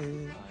 enjoy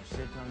it.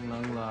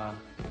 Nangla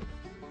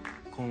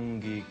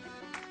kongi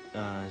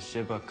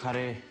sheba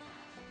kare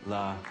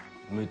la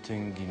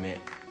mutungime.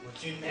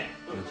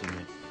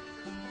 Mutungime.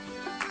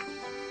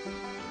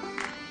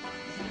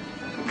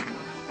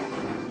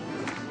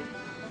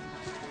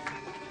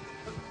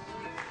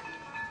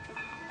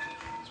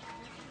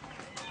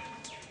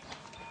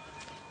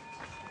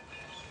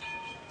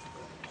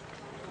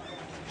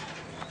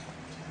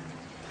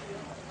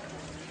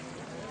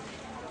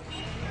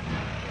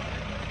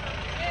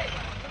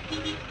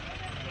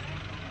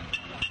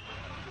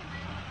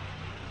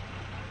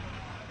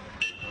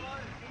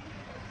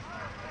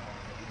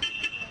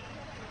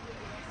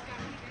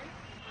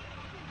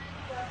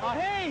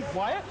 Hey,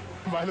 Wyatt.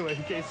 By the way,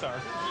 Gesar.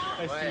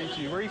 Nice to meet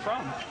you. Where are you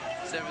from?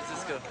 San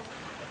Francisco.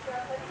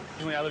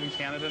 I live in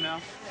Canada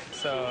now.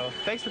 So,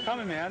 thanks for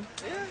coming, man.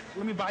 Yeah.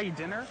 Let me buy you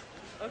dinner.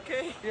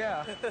 Okay.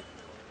 Yeah.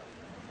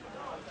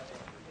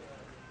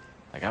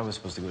 Like, I was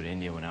supposed to go to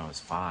India when I was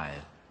 5.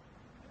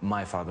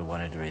 My father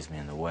wanted to raise me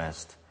in the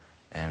West,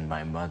 and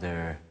my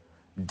mother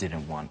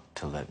didn't want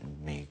to let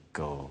me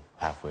go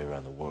halfway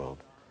around the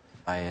world.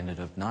 I ended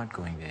up not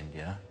going to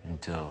India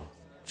until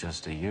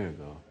just a year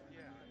ago.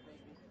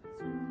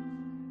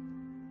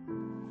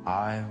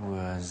 I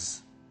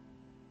was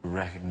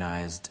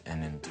recognized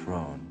and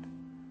enthroned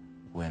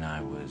when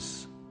I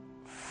was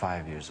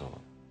 5 years old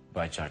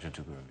by Dr.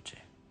 Tulku.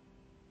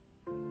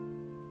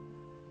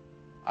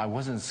 I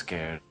wasn't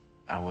scared.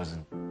 I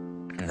wasn't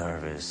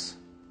nervous.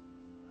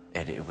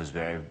 It was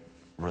very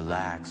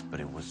relaxed, but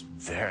it was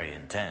very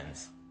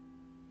intense.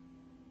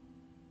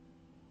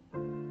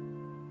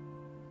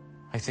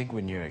 I think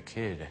when you're a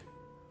kid,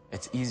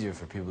 it's easier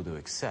for people to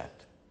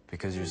accept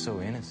because you're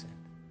so innocent.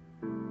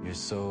 You're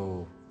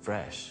so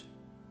fresh,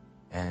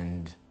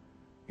 and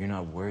you're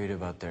not worried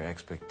about their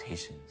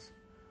expectations.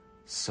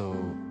 So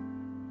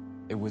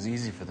it was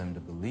easy for them to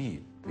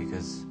believe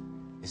because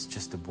it's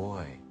just a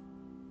boy.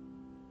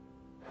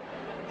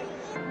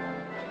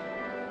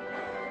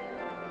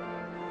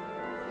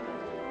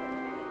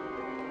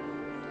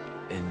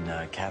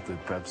 In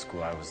Catholic prep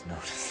school, I was known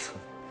as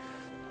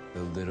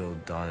the little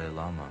Dalai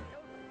Lama.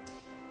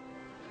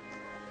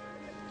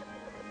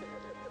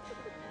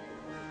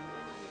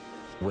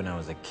 When I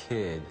was a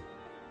kid,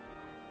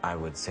 I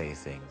would say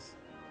things.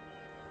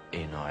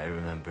 You know, I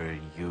remember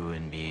you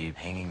and me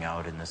hanging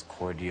out in this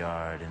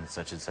courtyard in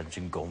such and such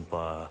a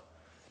gompa,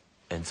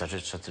 in such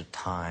and such a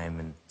time,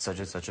 in such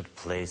and such a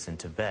place in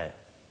Tibet.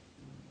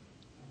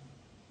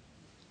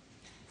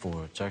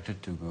 For Dr.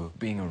 Tulku,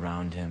 being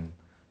around him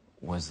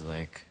was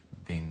like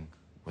being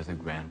with a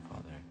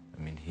grandfather.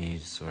 I mean, he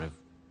sort of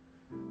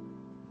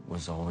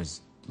was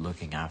always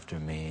looking after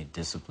me,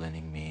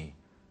 disciplining me.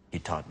 He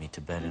taught me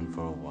Tibetan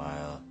for a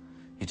while.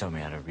 He taught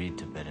me how to read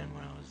Tibetan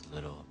when I was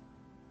little.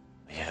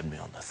 He had me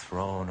on the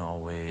throne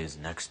always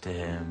next to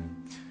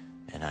him,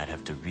 and I'd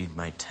have to read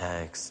my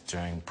texts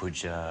during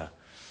puja.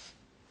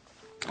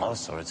 All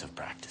sorts of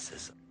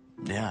practices.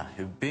 Yeah,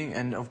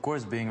 and of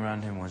course being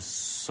around him was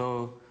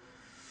so,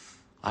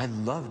 I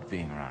loved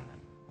being around him.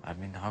 I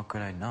mean, how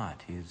could I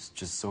not? He was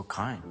just so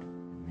kind.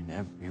 I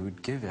mean, he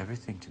would give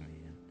everything to me.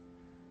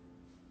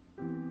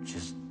 And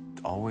just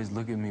always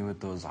look at me with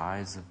those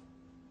eyes of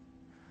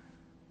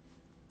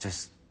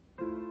just,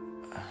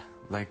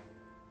 like,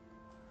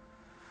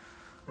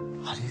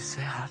 how do you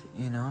say,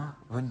 you know?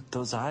 When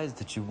those eyes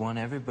that you want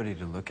everybody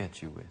to look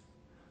at you with.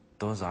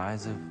 Those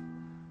eyes of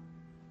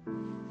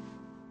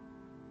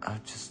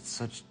just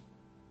such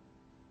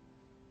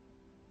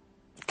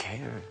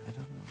care. I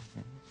don't know.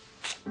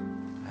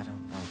 I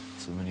don't know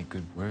so many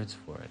good words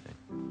for it.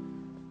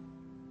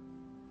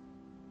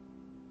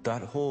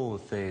 That whole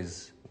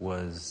phase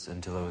was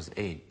until I was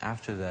 8.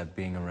 After that,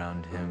 being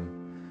around him,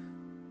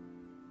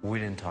 we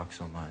didn't talk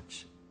so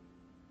much.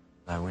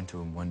 I went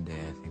to him one day,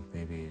 I think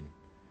maybe in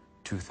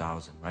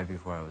 2000, right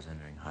before I was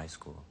entering high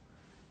school.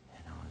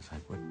 And I was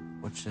like,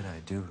 what should I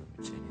do,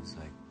 Rinpoche? And he's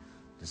like,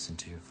 listen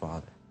to your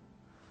father.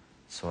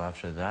 So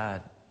after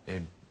that,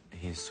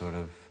 he sort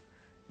of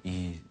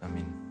he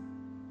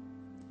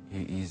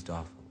eased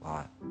off a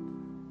lot.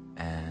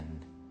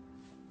 And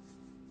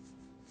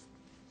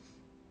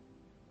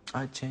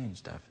I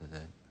changed after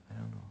that. I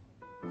don't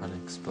know how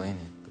to explain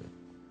it, but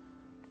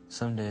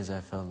some days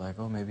I felt like,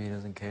 oh, maybe he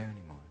doesn't care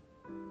anymore.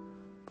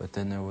 But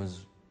then there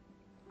was,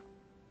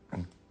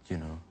 you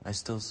know, I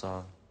still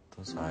saw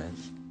those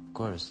eyes, of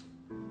course.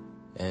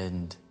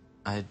 And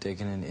I had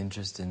taken an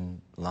interest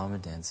in Lama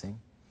dancing.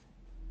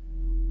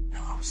 You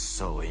know, I was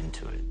so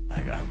into it.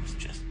 Like, I was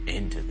just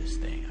into this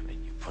thing. I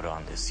mean, you put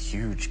on this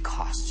huge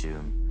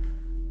costume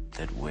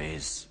that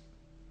weighs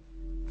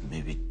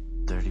maybe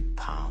 30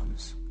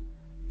 pounds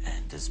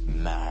and this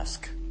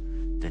mask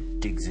that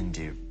digs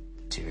into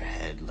your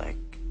head, like,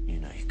 you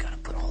know, you gotta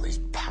put all these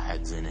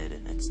pads in it,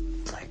 and it's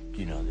like,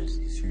 you know, there's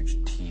these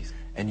huge teeth.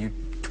 And you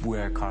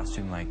wear a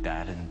costume like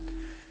that, and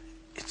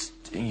it's,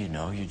 you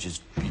know, you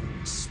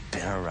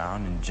spin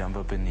around and jump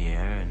up in the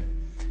air, and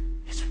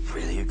it's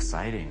really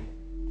exciting.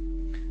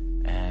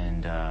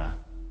 And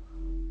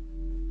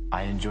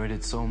I enjoyed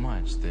it so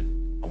much that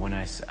when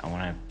I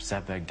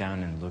sat back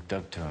down and looked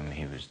up to him,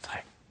 he was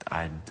like,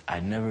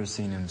 I'd never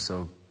seen him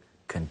so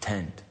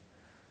content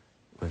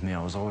with me.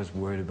 I was always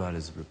worried about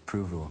his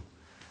approval.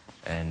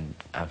 And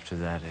after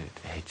that,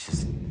 it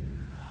just,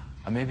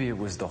 maybe it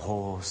was the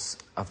whole,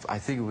 I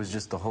think it was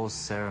just the whole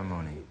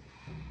ceremony.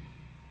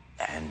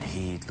 And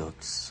he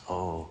looked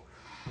so,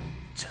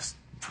 just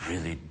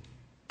really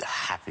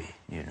happy,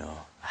 you know,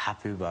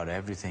 happy about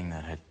everything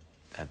that had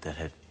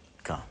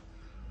come.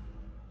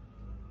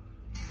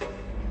 It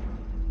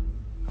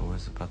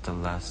was about the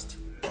last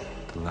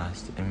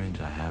image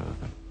I have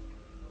of him.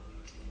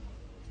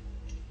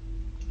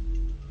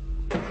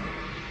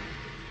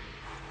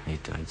 He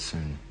died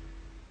soon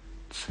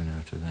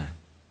after that.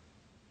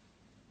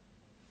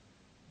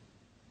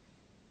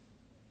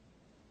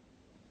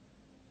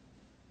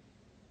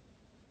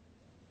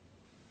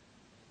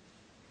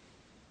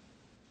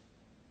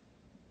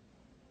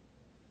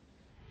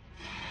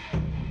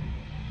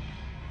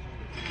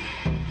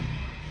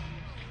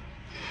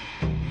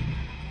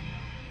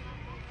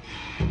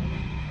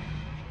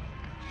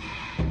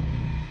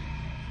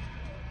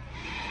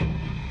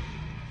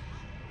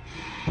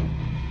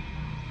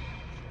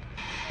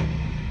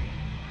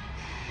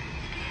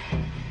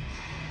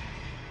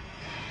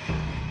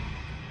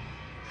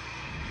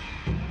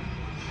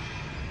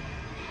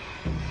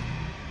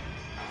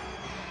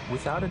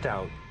 Without a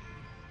doubt,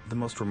 the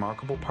most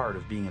remarkable part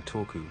of being a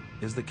tulku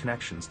is the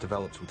connections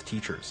developed with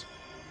teachers.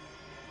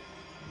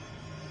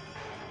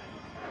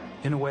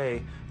 In a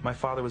way, my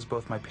father was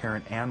both my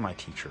parent and my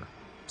teacher,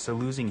 so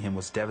losing him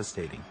was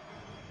devastating.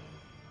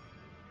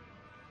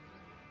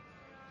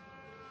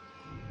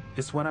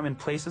 It's when I'm in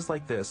places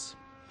like this,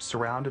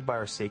 surrounded by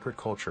our sacred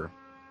culture,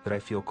 that I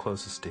feel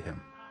closest to him.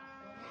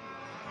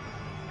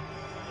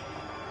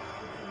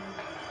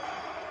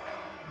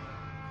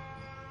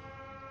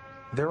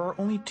 There are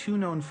only 2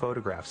 known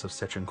photographs of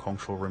Sechen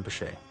Kongtrul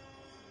Rinpoche.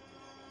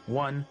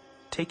 One,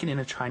 taken in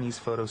a Chinese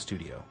photo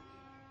studio.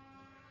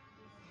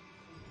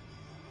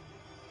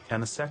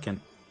 And the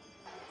second,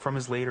 from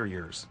his later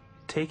years,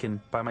 taken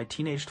by my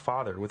teenaged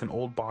father with an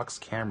old box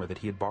camera that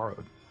he had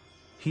borrowed.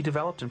 He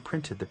developed and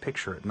printed the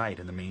picture at night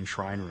in the main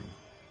shrine room.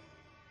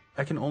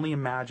 I can only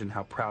imagine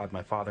how proud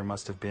my father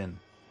must have been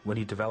when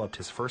he developed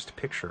his first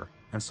picture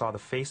and saw the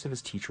face of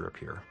his teacher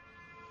appear.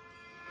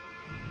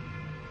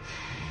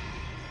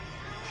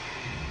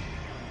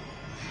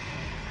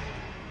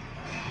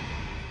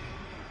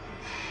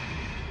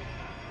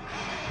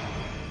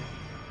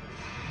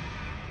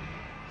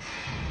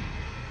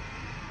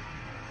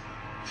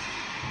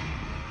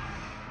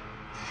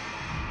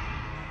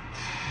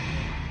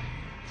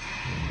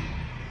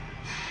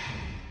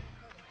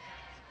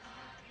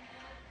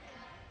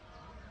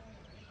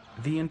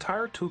 The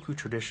entire Tulku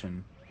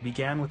tradition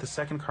began with the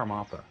second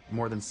Karmapa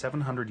more than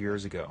 700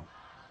 years ago.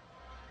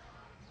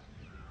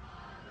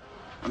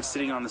 I'm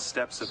sitting on the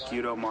steps of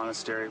Gyudo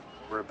Monastery.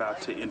 We're about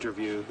to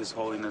interview His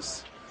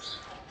Holiness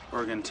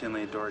Organ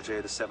Tinley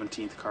Dorje, the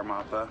 17th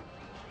Karmapa.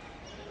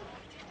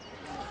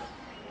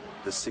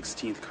 The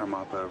 16th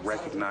Karmapa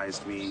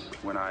recognized me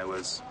when I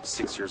was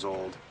 6 years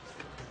old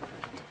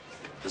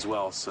as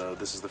well, so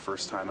this is the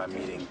first time I'm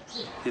meeting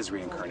his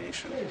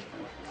reincarnation.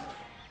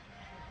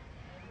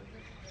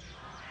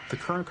 The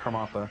current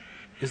Karmapa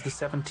is the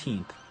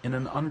 17th in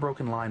an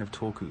unbroken line of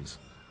tulkus.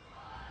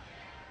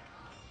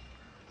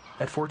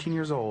 At 14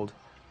 years old,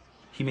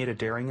 he made a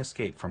daring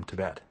escape from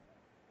Tibet.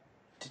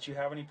 Did you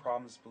have any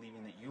problems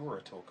believing that you were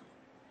a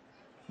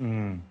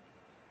tulku?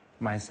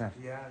 Myself.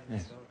 Yeah,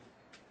 yes.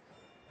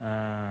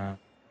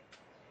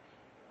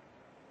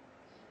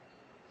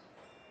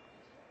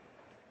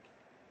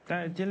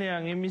 Jadi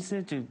yang ini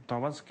mesti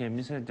tahu skem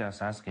mesti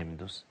jasa skem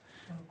dos.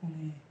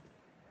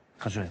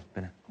 Kasus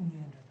benar.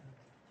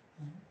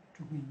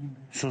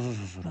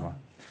 수수수수로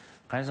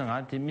그래서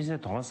나한테 미세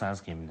더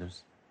사서 게임도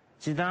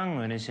지당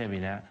원의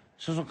셰비네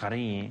수수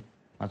가능이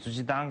아주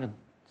지당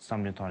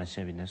삼년 동안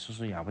셰비네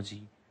수수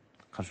아버지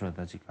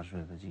가수다지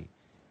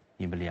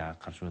이블리아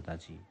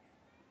가수다지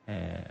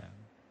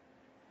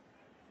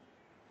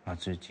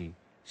아주지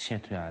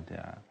셰트야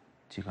돼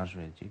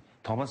지가수야지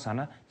더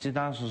사나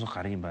지당 수수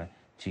가능이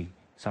봐지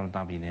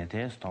삼담비네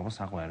대해서 더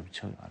사고 알아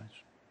붙여 알아줘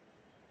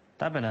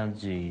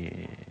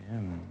답변한지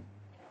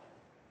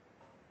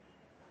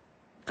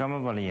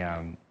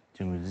까마발이야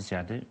지금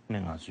이제도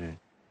내가 주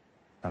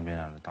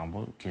담배나로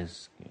담보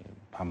계스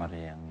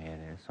파마레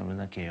양에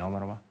섬나 개요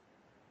말아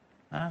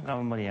봐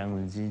까마발이야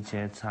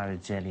이제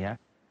차를 제리야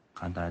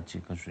간다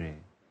지거수에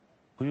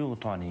구유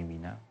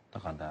토아님이나 더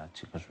간다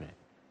지거수에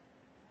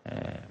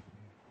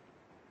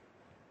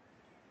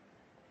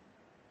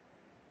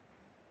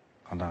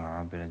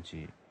간다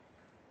베런지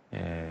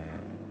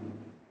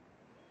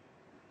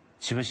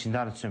집에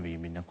신다를 좀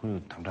이미나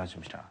구유 담다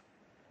좀이라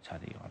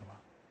자리 말아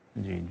봐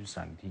이제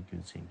인주산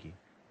디균 생기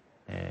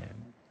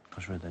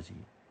가셔다지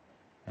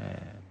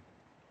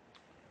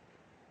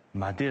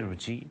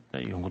마데로지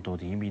연구도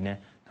이미네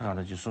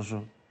다가다지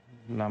소소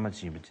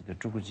라마지 비치도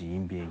주구지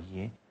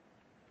인비에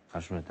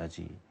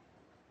가셔다지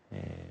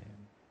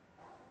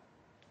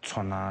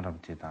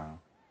천나랍니다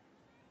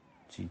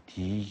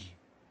지디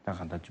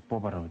다가다지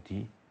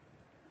뽑아라디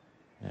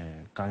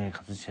강에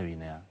가서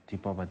채위네야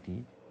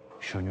디뽑아디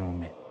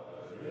쇼뇽메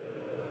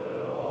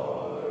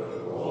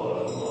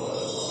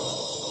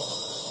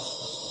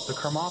The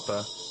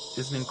Karmapa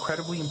is an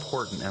incredibly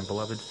important and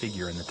beloved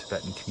figure in the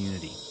Tibetan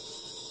community.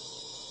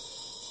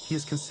 He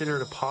is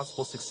considered a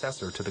possible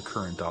successor to the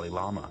current Dalai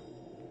Lama.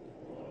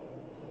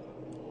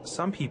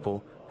 Some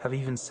people have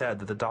even said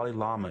that the Dalai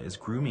Lama is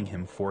grooming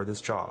him for this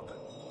job.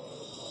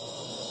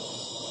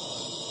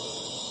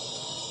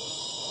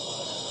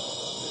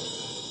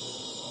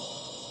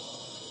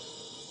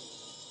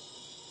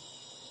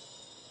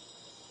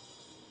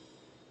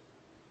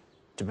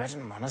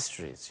 Tibetan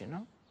monasteries,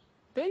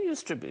 they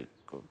used to be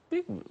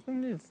big.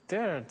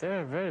 They're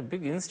a very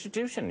big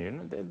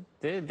institution.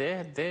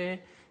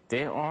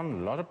 They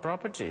own a lot of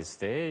properties.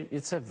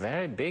 It's a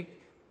very big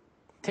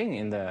thing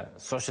in the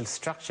social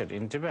structure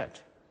in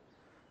Tibet.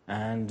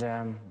 And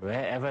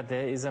wherever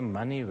there is a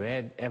money,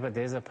 wherever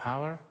there is a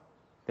power,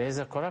 there is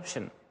a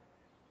corruption.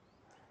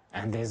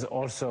 And there's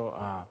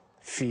also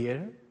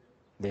fear.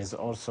 There's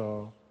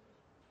also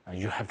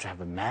you have to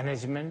have a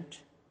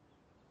management.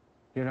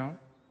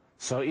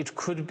 So it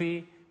could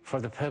be for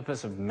the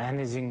purpose of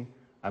managing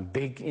a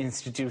big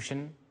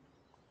institution.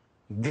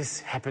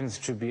 This happens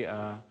to be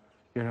an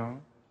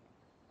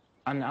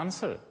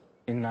answer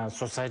in a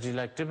society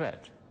like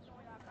Tibet.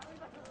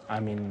 I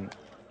mean,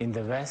 in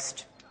the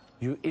West,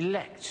 you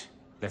elect,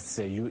 let's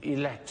say you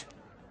elect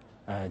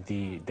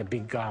the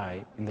big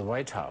guy in the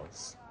White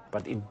House,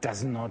 but it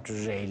does not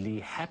really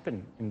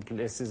happen in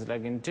places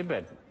like in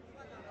Tibet.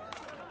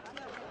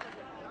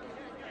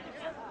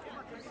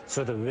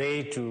 So the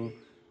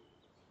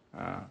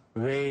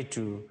way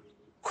to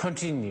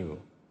continue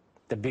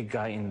the big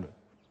guy in,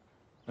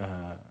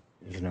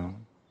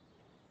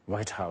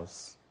 White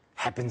House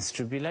happens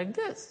to be like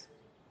this.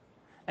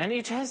 And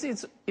it has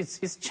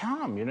its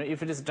charm,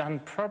 if it is done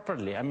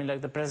properly. I mean,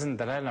 like the present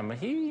Dalai Lama,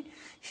 he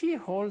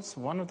holds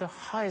one of the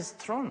highest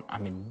throne, I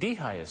mean, the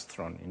highest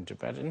throne in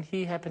Tibet, and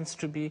he happens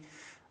to be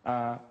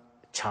a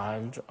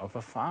child of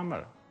a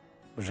farmer,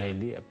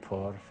 really a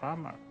poor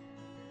farmer.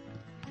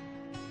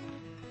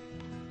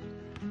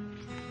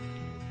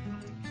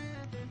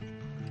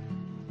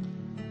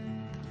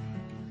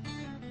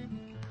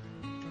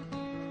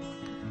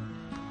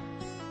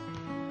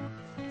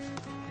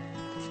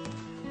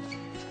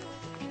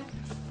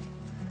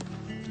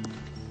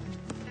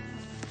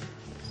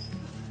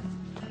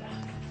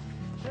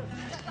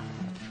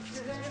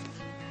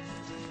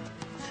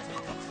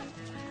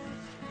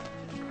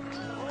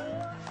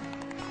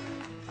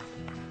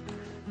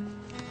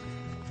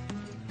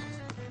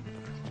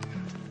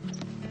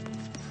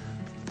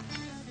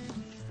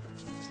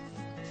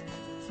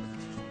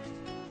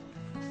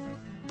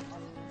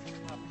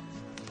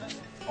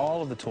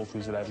 All of the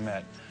tulkus that I've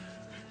met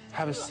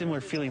have a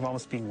similar feeling of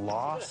almost being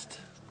lost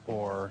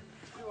or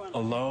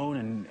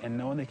alone and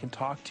no one they can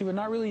talk to, and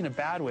not really in a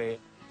bad way.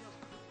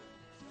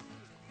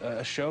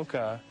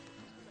 Ashoka,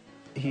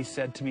 he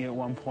said to me at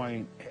one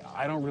point,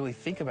 I don't really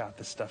think about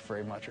this stuff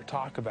very much or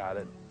talk about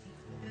it.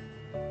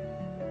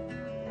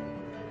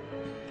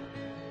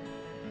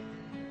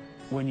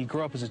 When you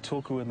grow up as a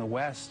tulku in the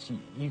West,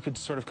 you could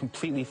sort of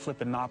completely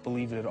flip and not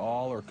believe it at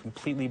all, or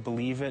completely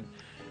believe it,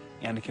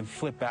 and it can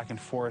flip back and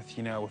forth,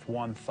 with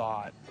one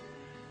thought.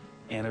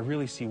 And I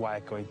really see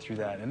Wyatt going through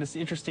that. And it's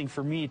interesting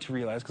for me to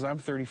realize, because I'm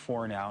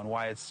 34 now and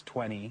Wyatt's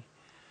 20,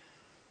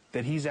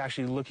 that he's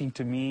actually looking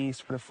to me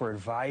sort of for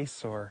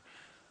advice or,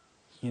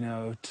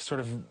 to sort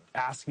of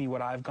ask me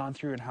what I've gone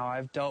through and how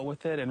I've dealt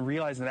with it, and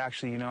realizing that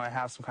actually, I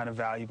have some kind of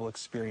valuable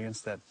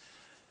experience that,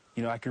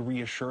 I could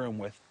reassure him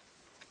with.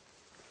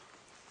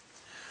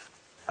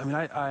 I mean,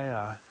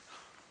 I've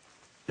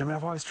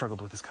always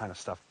struggled with this kind of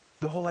stuff.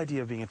 The whole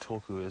idea of being a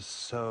tulku is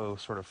so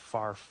sort of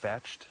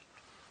far-fetched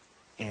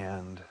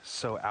and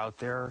so out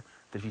there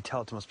that if you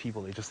tell it to most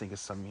people, they just think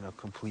it's some,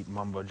 complete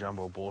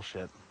mumbo-jumbo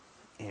bullshit.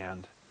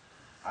 And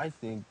I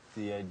think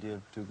the idea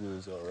of tulku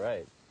is all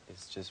right.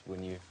 It's just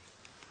when you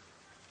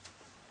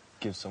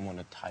give someone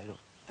a title.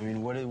 I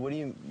mean, what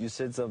do you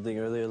said something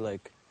earlier,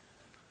 like,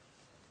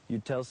 you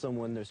tell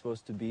someone they're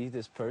supposed to be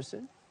this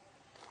person?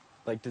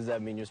 Like, does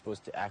that mean you're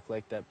supposed to act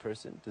like that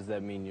person? Does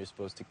that mean you're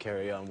supposed to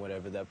carry on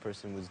whatever that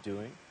person was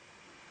doing?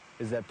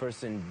 Is that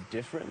person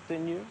different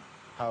than you?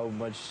 How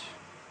much...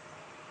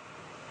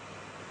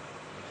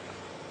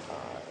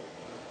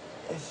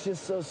 it's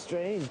just so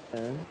strange,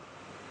 man.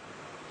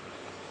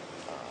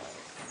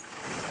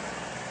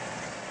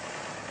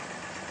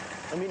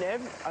 I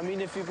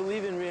mean, if you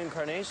believe in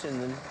reincarnation,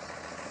 then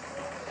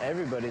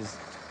everybody's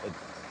a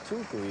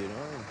tulku,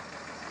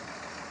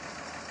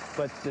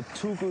 But the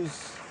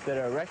tulkus that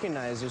are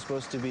recognized are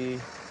supposed to be,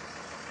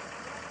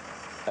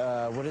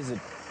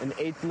 an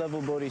 8th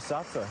level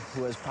bodhisattva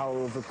who has power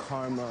over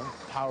karma,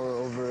 power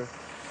over,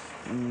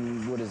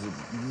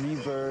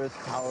 rebirth,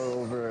 power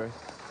over,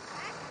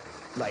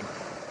 like,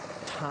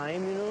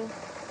 time,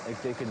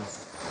 Like, they can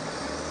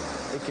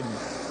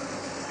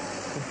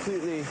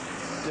completely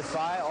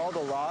defy all the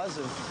laws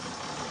of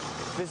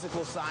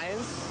physical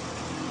science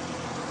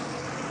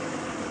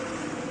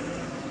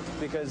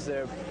because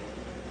their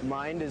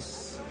mind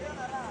is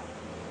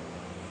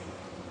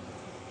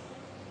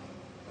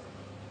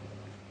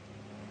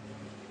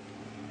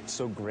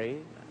so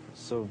great,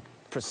 so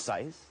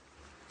precise.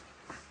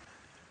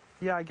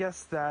 yeah, I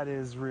guess that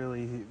has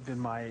really been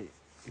my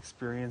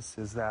experience,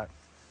 is that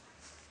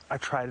I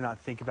try to not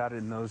think about it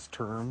in those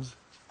terms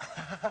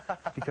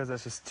because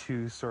that's just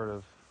too sort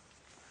of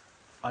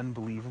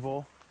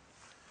unbelievable,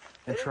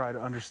 and try to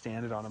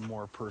understand it on a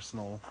more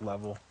personal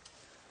level.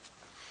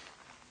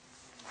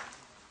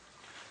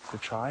 To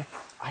try?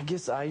 I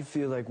guess I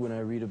feel like when I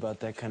read about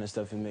that kind of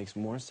stuff, it makes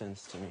more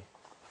sense to me.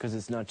 Because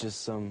it's not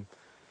just some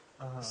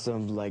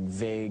like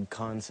vague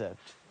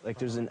concept. Like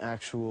there's an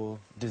actual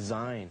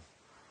design.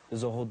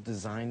 There's a whole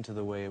design to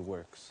the way it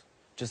works.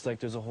 Just like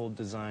there's a whole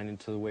design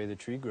into the way the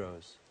tree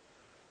grows.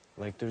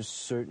 Like there's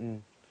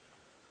certain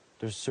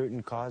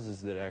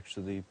causes that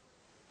actually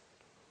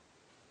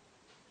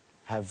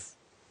have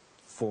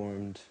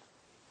formed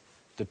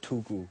the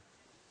tulku,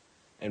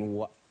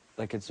 and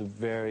like it's a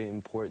very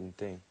important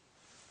thing.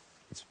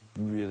 It's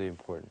really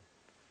important.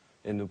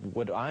 And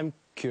what I'm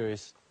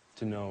curious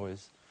to know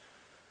is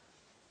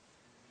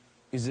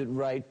it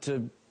right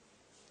to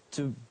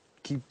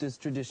keep this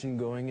tradition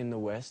going in the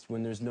West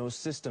when there's no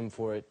system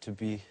for it to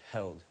be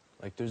held?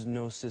 Like, there's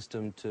no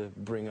system to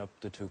bring up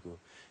the tulku,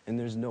 and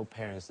there's no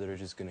parents that are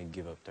just going to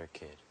give up their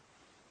kid.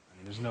 I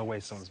mean, there's no way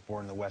someone's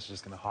born in the West is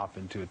just going to hop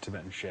into a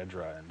Tibetan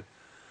shedra and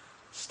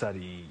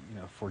study,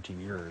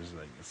 14 years.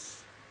 Like,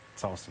 it's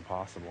almost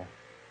impossible.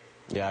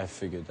 Yeah, I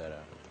figured that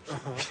out.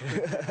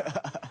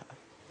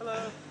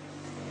 Hello.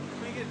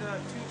 Can we get 2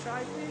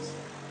 chai, please?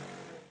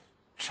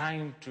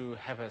 Trying to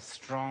have a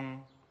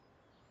strong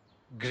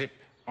grip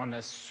on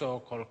a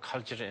so-called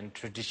culture and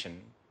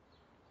tradition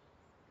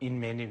in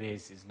many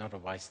ways is not a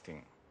wise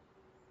thing.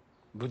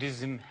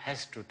 Buddhism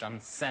has to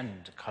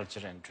transcend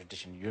culture and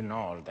tradition. You know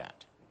all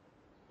that.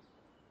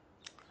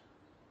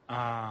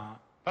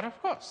 But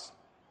of course,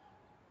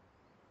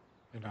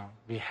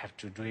 we have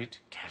to do it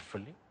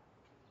carefully,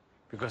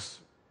 because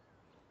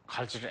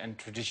culture and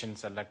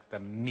traditions are like the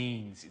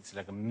means, it's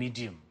like a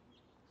medium.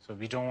 So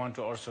we don't want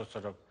to also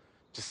sort of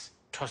just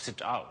toss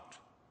it out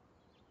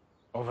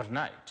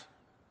overnight.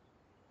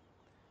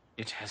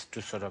 It has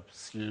to sort of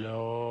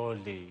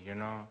slowly,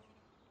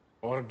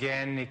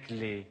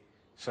 organically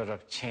sort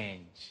of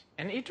change.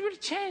 And it will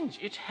change,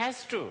 it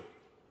has to.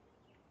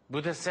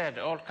 Buddha said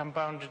all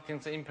compounded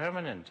things are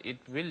impermanent. It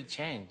will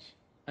change.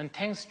 And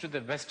thanks to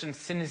the Western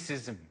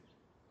cynicism,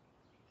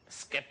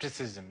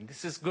 skepticism,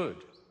 this is good.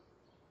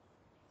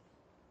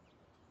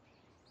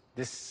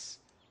 This,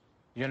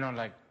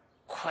 like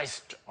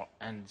quest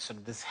and sort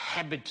of this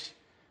habit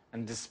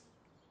and this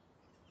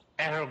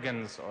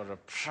arrogance or a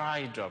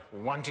pride of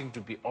wanting to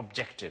be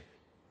objective,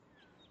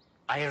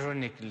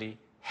 ironically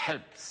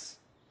helps,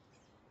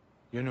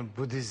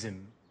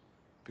 Buddhism.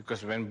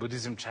 Because when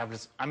Buddhism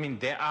travels, I mean,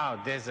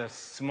 there's a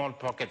small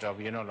pocket of,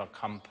 like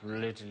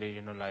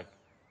completely, like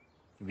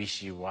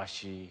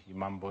wishy-washy,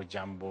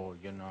 mumbo-jumbo,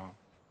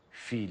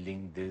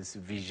 feeling this,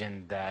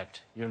 vision that,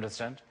 you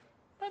understand?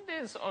 But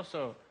there's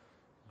also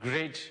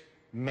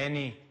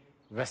many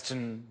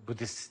Western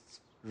Buddhists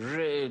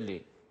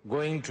really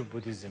going to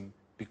Buddhism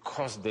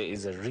because there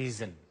is a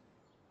reason,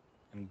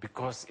 and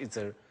because it's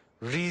a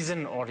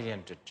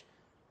reason-oriented,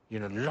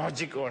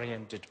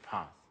 logic-oriented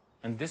path.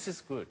 And this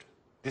is good.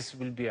 This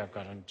will be a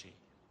guarantee.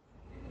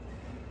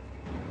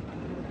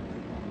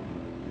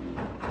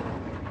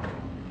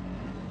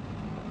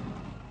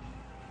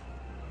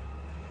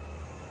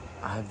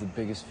 I have the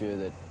biggest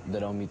fear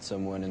that I'll meet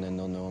someone and then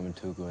they'll know I'm a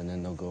tulku, and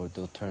then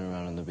they'll turn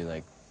around and they'll be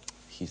like,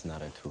 he's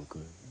not a tulku.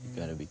 You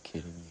gotta be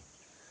kidding me.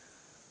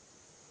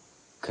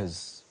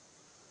 Because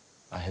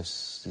I have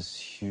this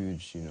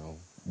huge,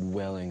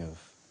 welling of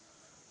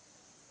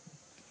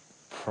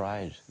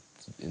pride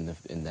in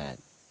that,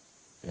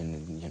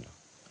 and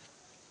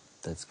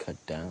that's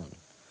cut down.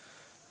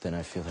 Then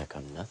I feel like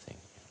I'm nothing,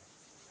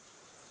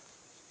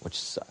 which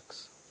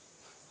sucks.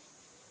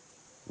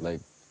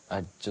 Like,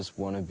 I just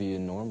want to be a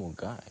normal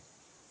guy.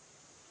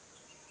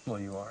 Well,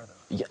 you are,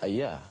 though.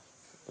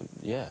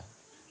 Yeah,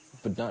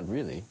 but not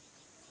really.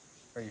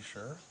 Are you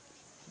sure?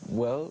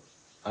 Well,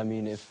 I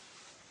mean, if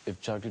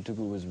Chakra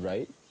Tulku was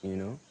right,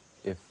 even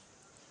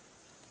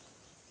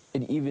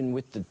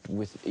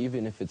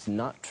if it's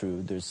not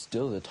true, there's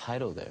still the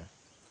title there.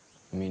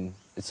 I mean,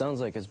 it sounds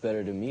like it's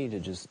better to me to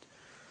just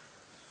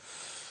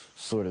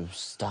sort of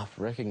stop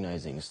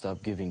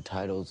giving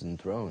titles and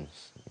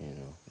thrones,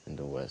 in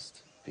the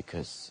West.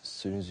 Because as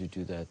soon as you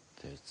do that,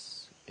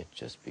 it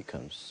just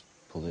becomes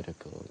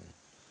political. And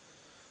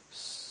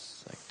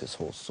it's like this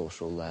whole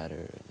social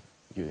ladder, and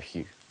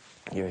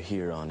you're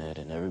here on it,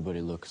 and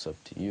everybody looks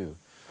up to you.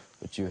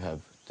 But you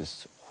have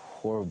this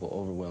horrible,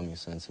 overwhelming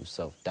sense of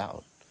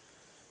self-doubt,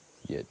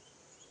 yet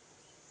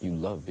you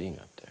love being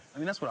up there. I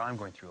mean, that's what I'm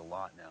going through a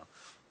lot now.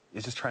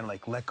 Is just trying to,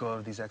 let go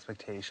of these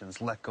expectations,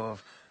 let go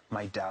of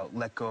my doubt,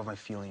 let go of my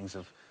feelings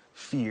of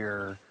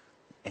fear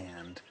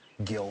and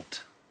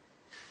guilt,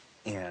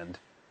 and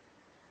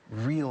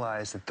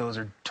realize that those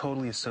are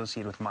totally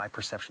associated with my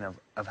perception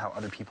of how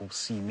other people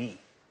see me.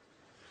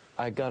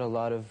 I got a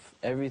lot of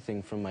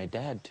everything from my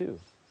dad, too,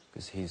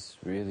 because he's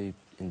really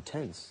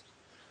intense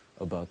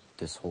about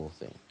this whole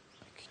thing.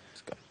 Like,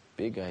 he's got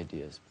big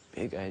ideas.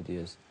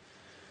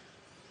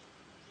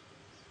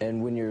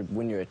 And when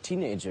you're a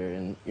teenager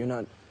and you're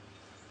not,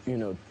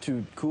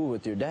 too cool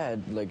with your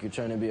dad, like you're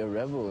trying to be a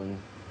rebel and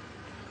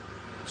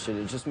shit,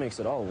 it just makes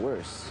it all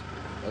worse.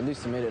 At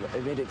least it made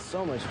it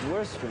so much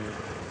worse for me.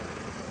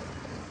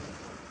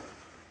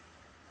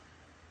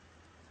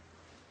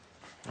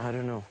 I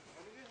don't know.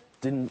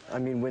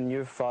 When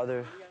your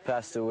father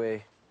passed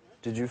away,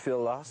 did you feel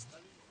lost?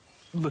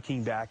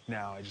 Looking back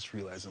now, I just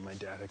realized that my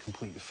dad had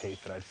complete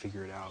faith that I'd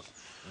figure it out.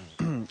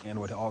 And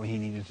all he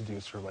needed to do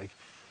is sort of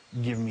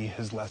give me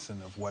his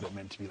lesson of what it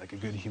meant to be like a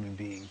good human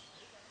being.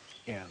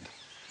 And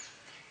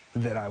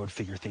that I would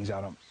figure things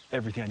out on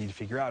everything I need to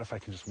figure out if I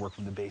can just work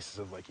from the basis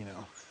of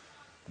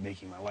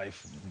making my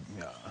life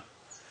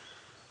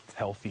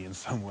healthy in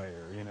some way,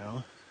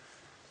 or,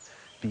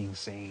 being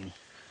sane.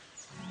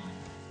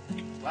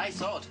 Why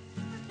salt?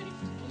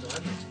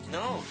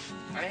 No,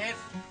 I have.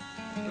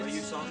 No, you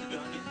salted on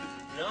it?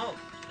 No,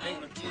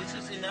 this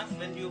is enough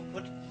when you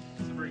put.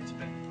 It's a very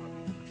Tibetan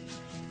hobby.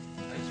 I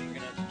think we're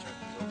gonna have to check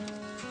this over.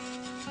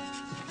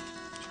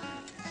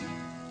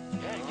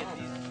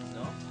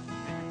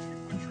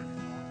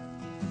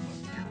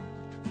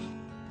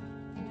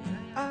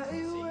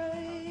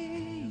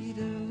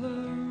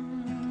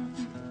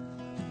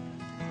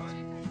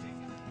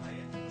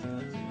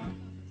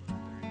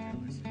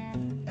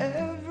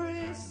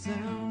 every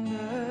sound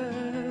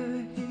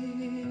I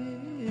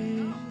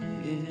hear.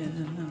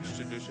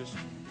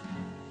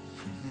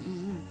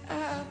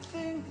 I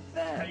think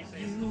that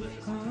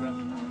you've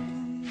come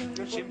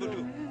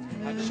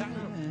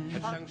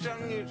back.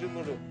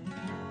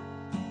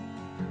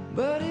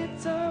 But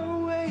it's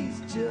always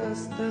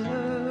just the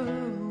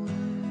wind.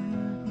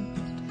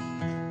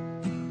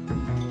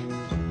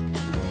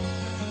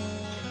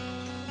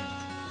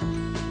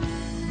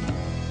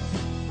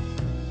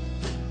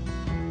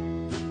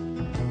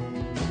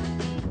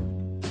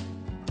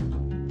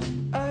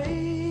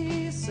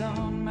 Ice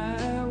on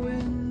my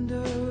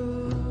window.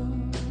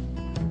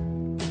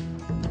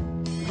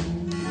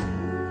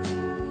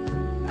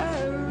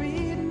 I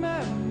read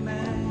my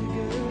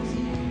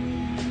magazine.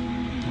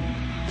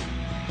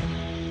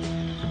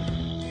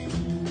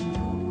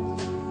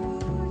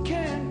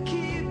 Can't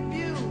keep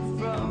you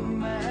from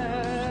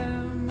my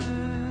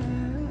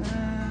mind.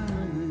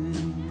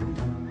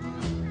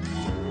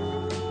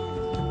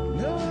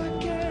 No, I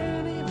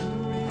can't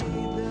even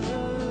read the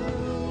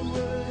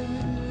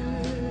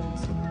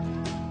words.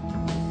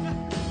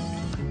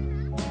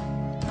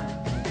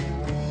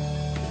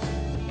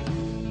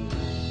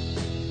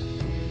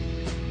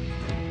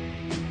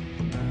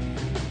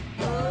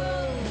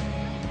 Oh,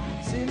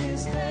 see me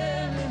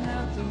standing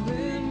out the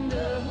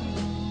window.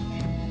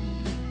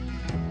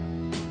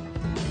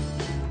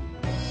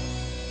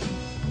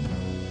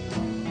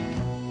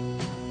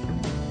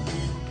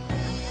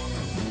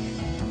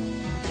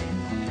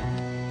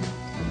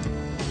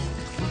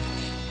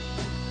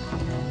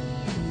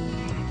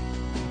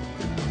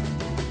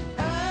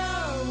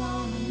 I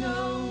wanna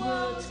know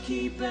what's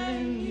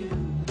keeping you.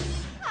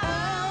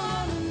 I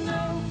wanna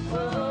know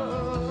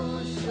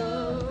for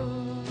sure.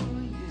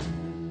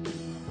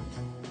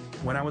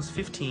 When I was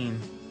 15,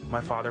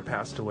 my father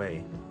passed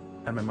away,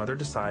 and my mother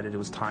decided it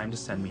was time to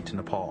send me to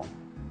Nepal.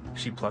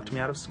 She plucked me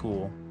out of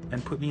school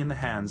and put me in the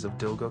hands of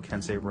Dilgo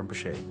Khyentse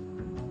Rinpoche,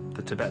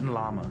 the Tibetan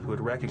Lama who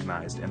had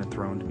recognized and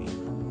enthroned me.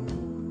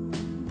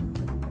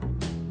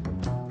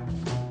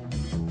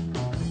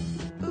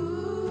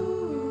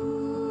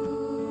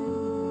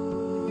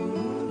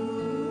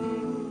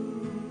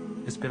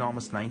 It's been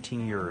almost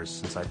 19 years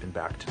since I've been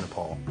back to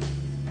Nepal.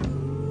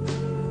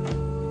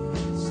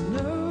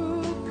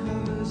 Snow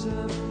covers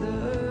up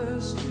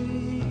the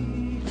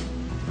street.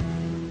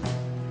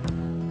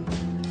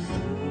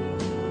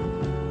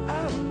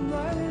 I'm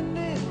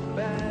blinded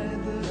by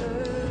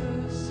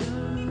the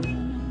sun.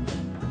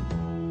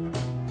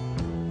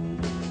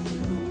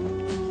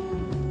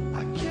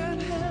 I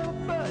can't help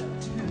but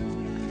to.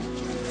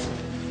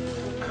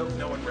 I hope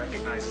no one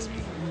recognizes me.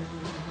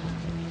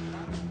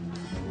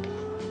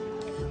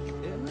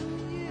 In the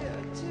year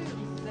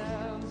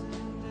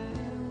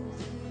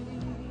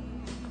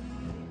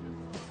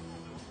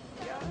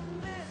 2003, I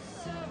met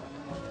someone.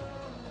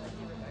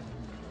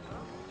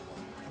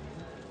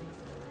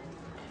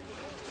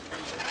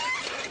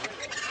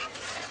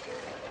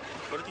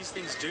 What do these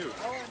things do?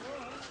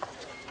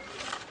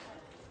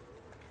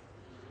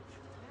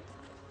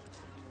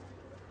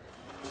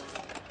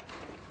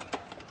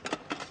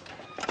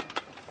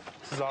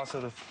 This is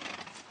also the,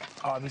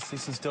 obviously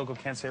since Dilgo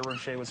Khyentse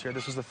Rinpoche was here,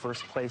 this was the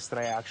first place that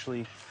I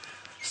actually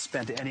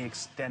spent any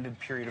extended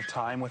period of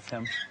time with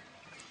him.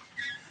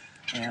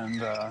 And,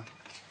 you know,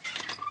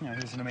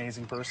 he's an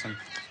amazing person.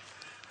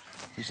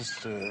 He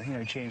just, you know,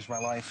 he changed my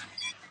life.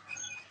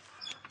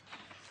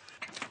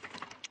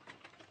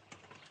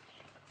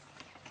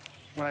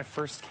 When I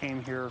first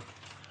came here,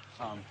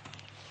 I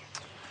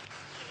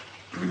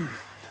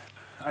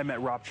met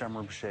Ropcham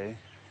Rinpoche,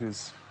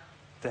 who's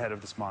the head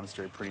of this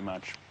monastery pretty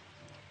much.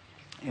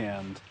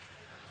 And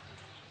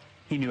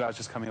he knew I was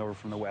just coming over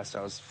from the West.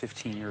 I was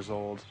 15 years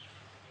old.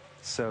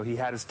 So he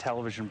had his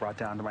television brought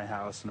down to my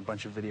house and a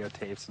bunch of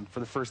videotapes. And for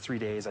the first 3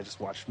 days, I just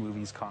watched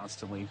movies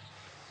constantly.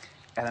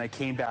 And then I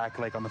came back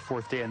like on the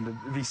 4th day and the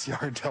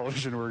VCR and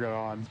television were going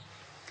on.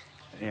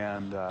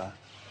 And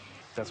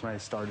that's when I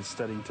started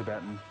studying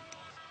Tibetan.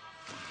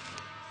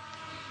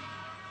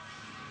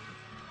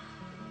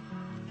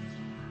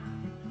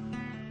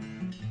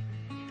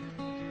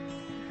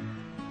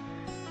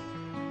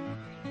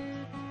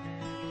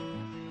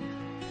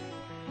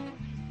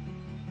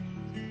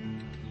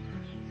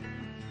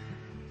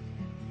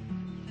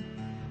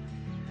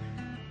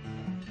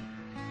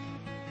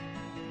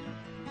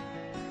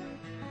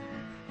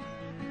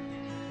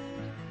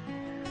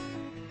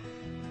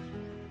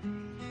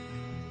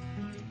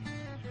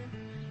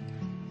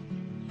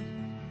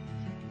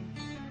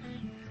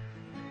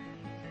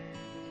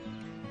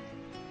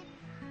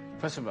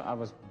 First of all, I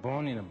was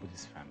born in a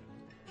Buddhist family,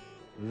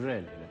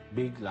 really, like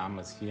big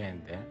lamas here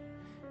and there.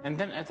 And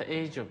then at the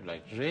age of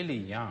like really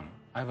young,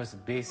 I was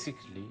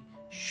basically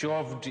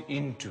shoved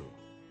into,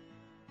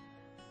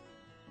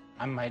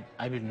 I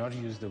will not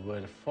use the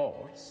word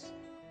force,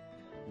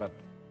 but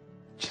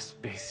just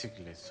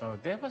basically. So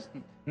there was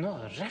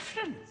no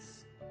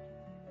reference.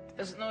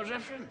 There's no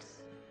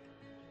reference.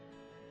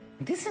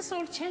 This has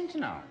all changed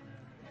now.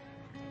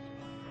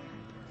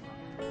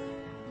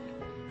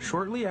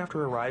 Shortly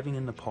after arriving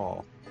in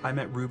Nepal, I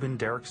met Ruben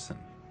Derrickson.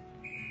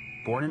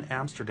 Born in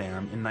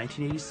Amsterdam in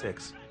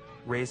 1986,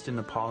 raised in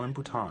Nepal and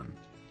Bhutan,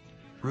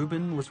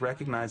 Ruben was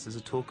recognized as a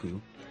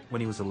tulku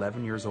when he was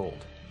 11 years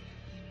old.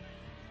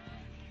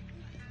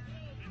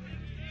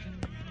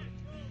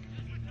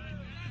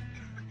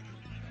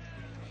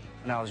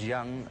 When I was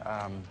young,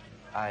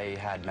 I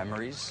had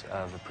memories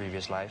of a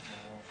previous life,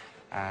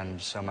 and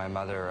so my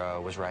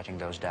mother was writing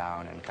those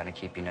down and kind of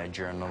keeping a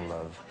journal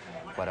of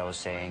what I was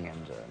saying,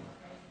 and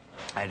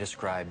I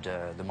described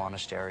the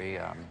monastery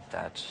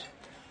that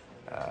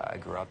I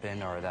grew up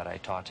in, or that I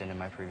taught in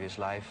my previous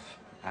life,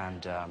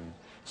 and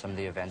some of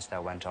the events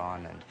that went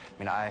on. And I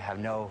mean, I have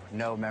no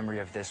memory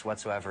of this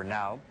whatsoever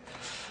now,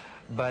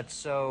 but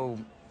so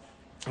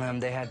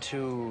they had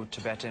two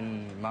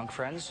Tibetan monk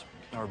friends,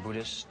 or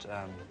Buddhist,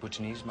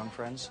 Bhutanese monk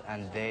friends,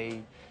 and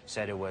they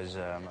said it was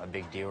a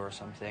big deal or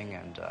something.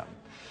 And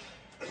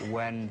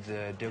when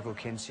the Dilgo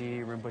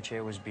Khyentse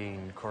Rinpoche was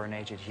being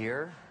coronated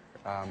here,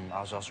 I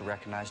was also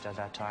recognized at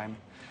that time.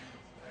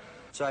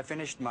 So I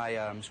finished my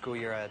school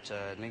year at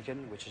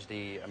Lincoln, which is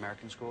the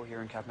American school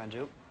here in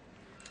Kathmandu,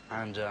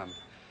 and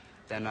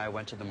then I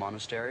went to the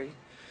monastery.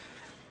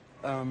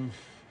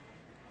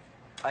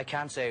 I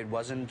can't say it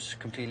wasn't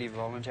completely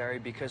voluntary,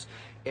 because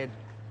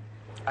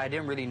I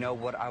didn't really know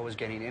what I was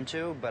getting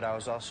into, but I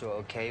was also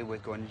okay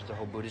with going into the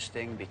whole Buddhist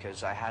thing,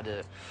 because I had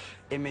an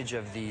image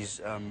of these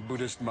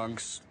Buddhist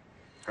monks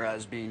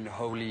as being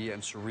holy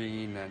and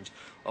serene and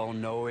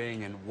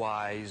all-knowing and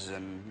wise,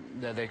 and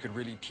that they could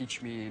really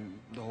teach me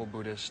the whole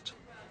Buddhist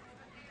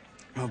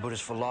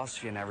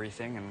philosophy and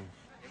everything. And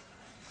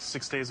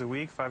 6 days a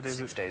week, 5 days?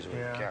 6 days a week,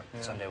 yeah.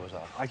 Sunday was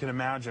off. I can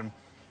imagine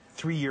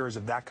 3 years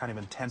of that kind of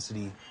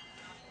intensity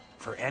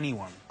for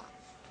anyone,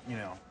 you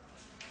know,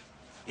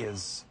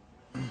 is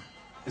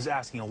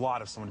asking a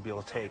lot of someone to be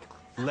able to take,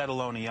 let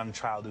alone a young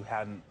child who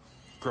hadn't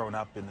grown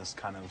up in this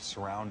kind of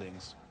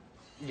surroundings.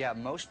 Yeah,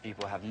 most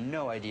people have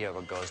no idea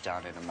what goes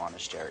down in a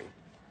monastery.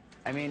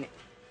 I mean,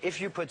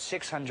 if you put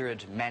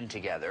 600 men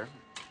together,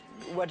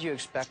 what do you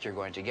expect you're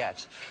going to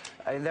get?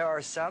 There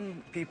are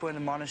some people in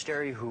the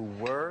monastery who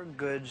were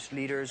good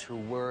leaders, who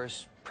were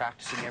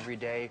practicing every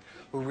day,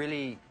 who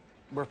really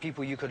were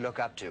people you could look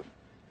up to.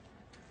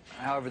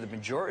 However, the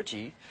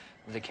majority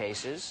of the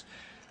cases,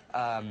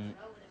 the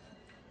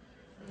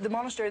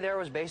monastery there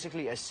was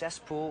basically a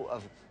cesspool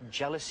of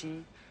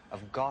jealousy,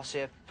 of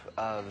gossip,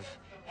 of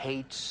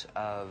hate,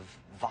 of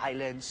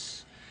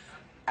violence,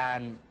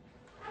 and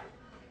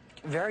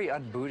very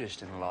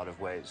un-Buddhist in a lot of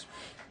ways.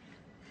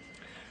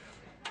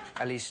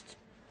 At least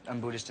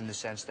un-Buddhist in the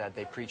sense that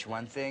they preach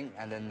one thing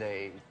and then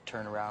they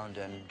turn around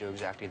and do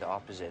exactly the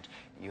opposite.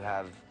 You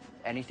have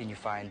anything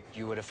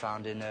you would have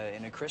found in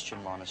a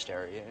Christian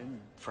monastery,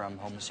 from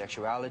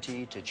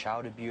homosexuality to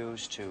child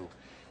abuse to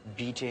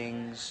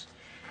beatings.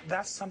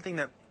 That's something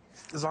that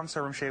Gesar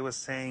Rinpoche was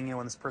saying, you know,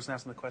 when this person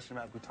asked him the question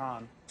about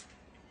Bhutan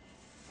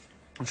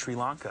and Sri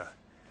Lanka.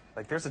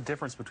 Like, there's a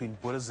difference between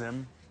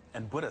Buddhism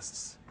and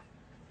Buddhists.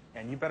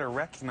 And you better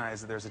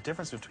recognize that there's a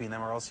difference between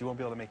them, or else you won't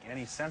be able to make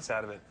any sense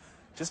out of it.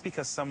 Just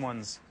because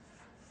someone's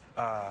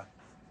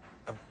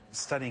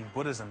studying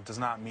Buddhism does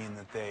not mean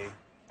that they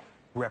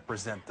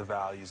represent the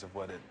values of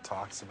what it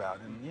talks about.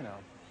 And, you know,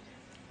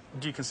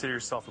 do you consider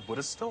yourself a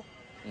Buddhist still?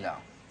 No.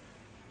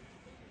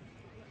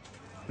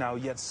 Now,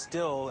 yet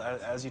still,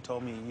 as you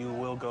told me, you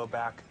will go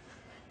back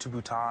to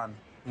Bhutan.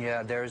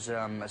 Yeah, there's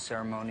a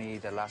ceremony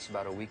that lasts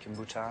about a week in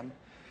Bhutan.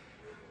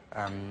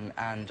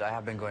 And I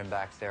have been going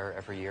back there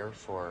every year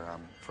for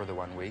the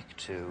 1 week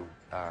to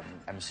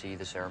MC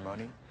the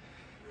ceremony.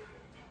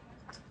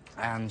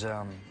 And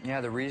yeah,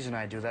 the reason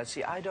I do that,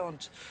 see, I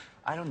don't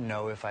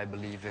know if I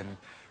believe in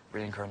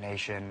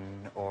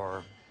reincarnation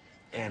or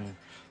in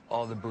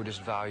all the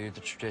Buddhist values, the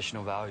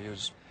traditional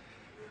values.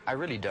 I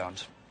really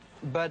don't.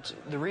 But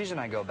the reason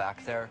I go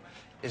back there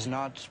is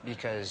not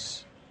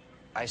because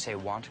I say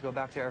want to go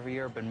back there every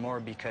year, but more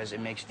because it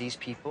makes these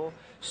people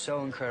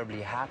so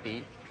incredibly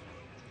happy.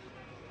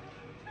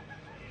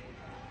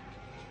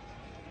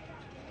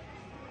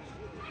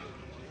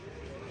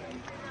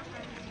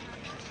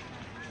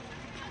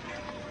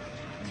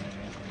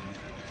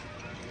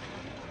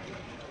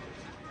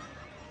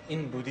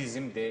 In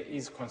Buddhism, there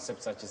is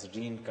concepts such as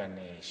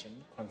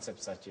reincarnation,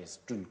 concepts such as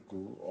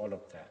tulku, all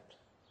of that.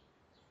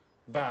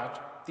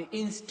 But the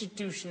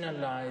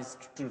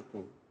institutionalized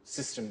tulku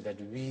system that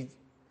we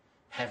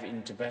have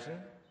in Tibetan,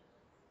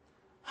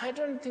 I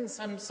don't think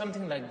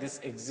something like this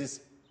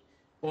exists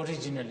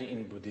originally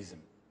in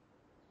Buddhism.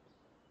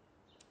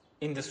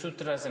 In the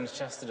sutras and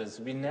shastras,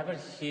 we never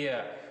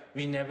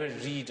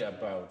read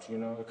about, you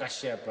know,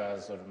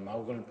 Kashyapas or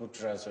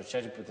Maugalputras or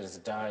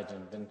Shariputras died,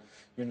 and then,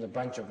 you know, a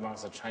bunch of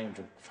monks are trying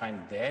to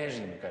find their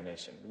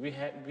reincarnation.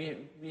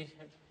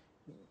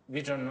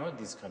 We don't know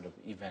this kind of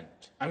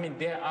event. I mean,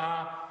 there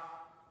are,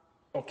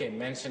 okay,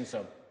 mentions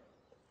of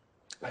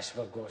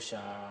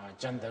Ashwagosha,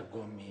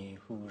 Jandargomi,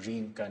 who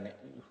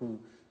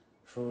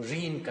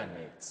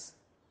reincarnates.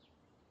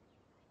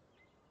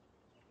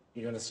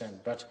 You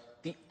understand? But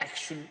the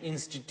actual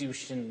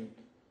institution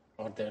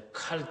or the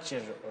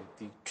culture or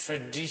the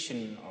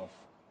tradition of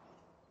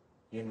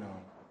you know,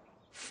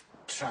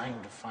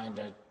 trying to find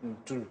a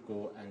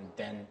tulku and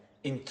then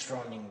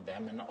enthroning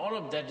them, and all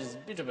of that is a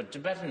bit of a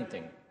Tibetan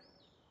thing.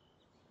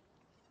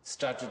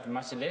 Started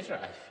much later,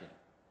 I feel.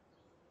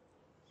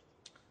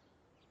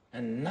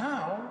 And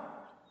now,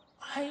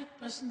 I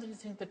personally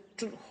think that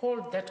to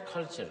hold that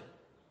culture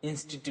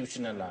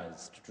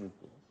institutionalized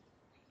tulku,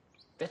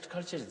 that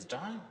culture is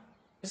dying.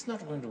 It's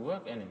not going to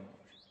work anymore.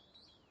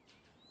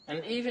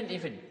 And even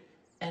if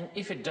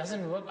it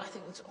doesn't work, I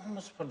think it's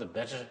almost for the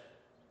better,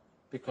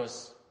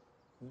 because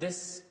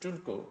this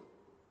tulku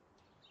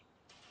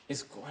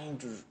is going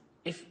to,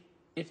 if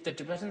the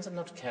Tibetans are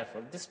not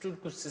careful, this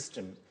tulku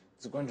system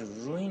is going to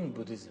ruin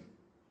Buddhism.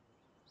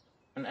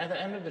 And at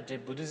the end of the day,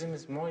 Buddhism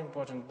is more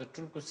important than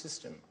the tulku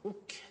system. Who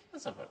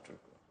cares about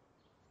tulku?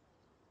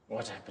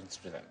 What happens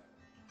to them?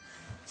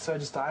 So I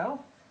just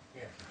dial?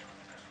 Yeah.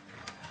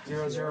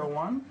 001?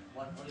 Only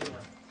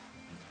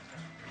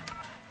one.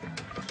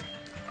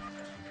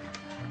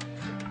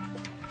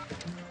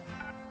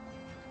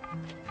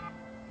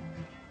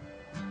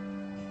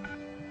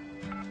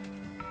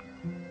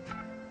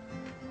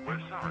 We're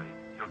sorry,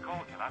 your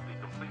call cannot be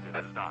completed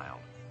as dialed.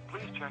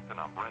 Please check the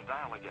number and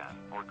dial again,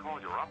 or call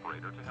your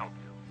operator to help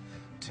you.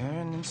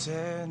 Turned and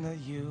said that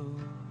you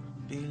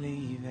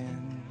believe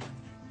in.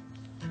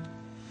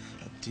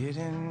 I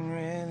didn't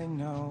really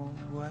know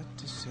what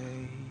to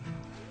say,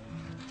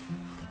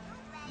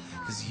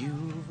 'cause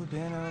you've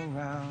been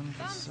around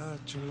for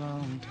such a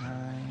long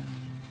time.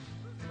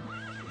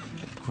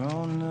 I'd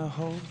grown to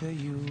hope that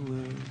you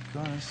were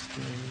gonna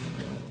stay.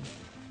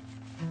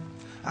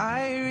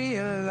 I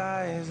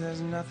realize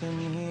there's nothing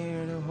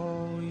here to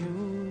hold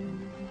you.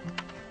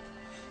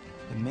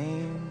 It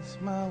makes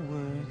my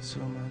words so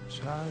much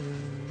harder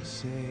to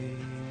say.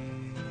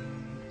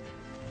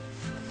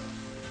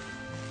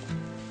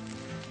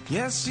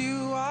 Yes,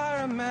 you are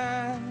a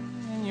man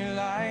and your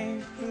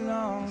life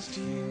belongs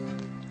to you.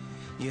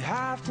 You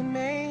have to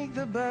make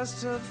the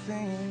best of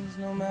things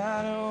no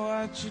matter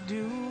what you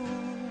do.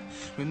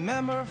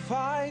 Remember,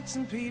 fights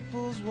and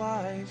people's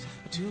wives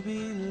are to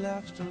be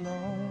left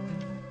alone.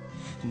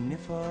 And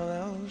if all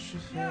else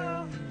should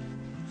fail you,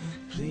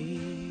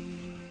 please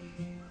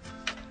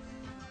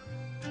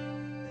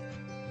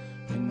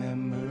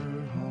remember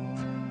home.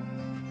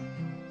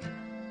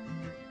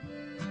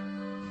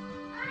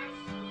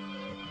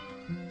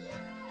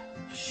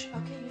 Shh.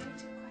 Okay, you need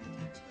to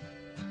quiet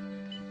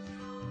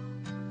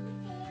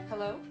down.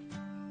 Hello?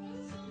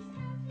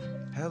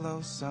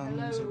 Hello, son,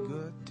 Hello. so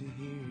good to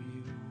hear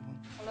you.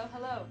 Hello,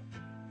 hello.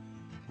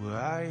 Where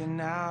are you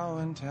now,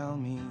 and tell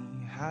me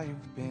how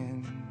you've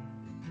been?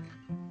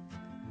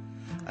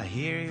 I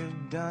hear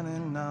you've done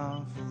an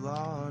awful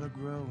lot of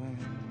growing.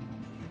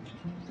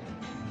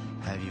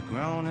 Have you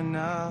grown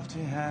enough to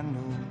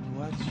handle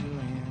what you're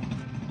in?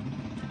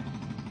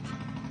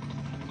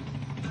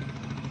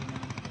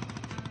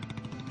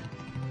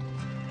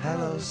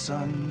 Hello,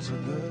 son, so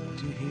good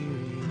to hear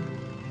you.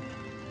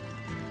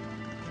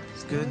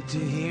 It's good to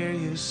hear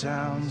you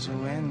sound so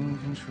in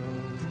control.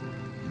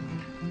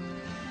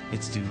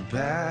 It's too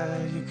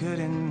bad you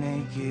couldn't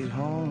make it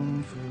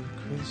home for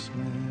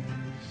Christmas.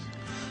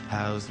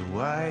 How's the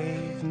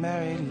wife,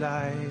 married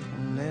life,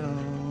 and little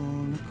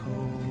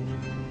Nicole?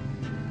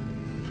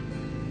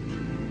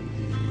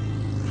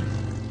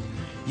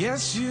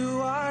 Yes,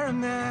 you are a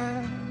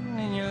man,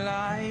 and your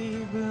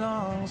life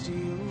belongs to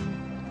you.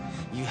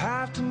 You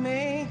have to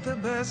make the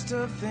best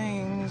of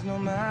things, no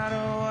matter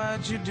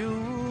what you do.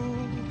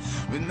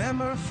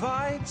 Remember,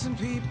 fights and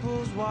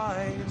people's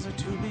wives are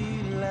to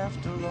be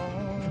left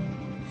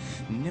alone.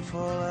 And if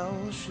all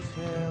else should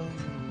fail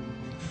you,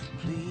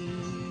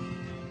 please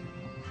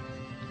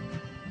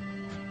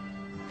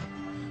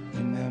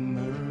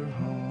remember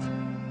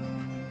home.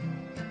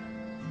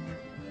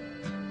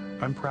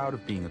 I'm proud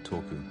of being a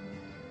tulku,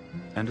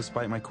 and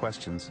despite my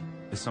questions,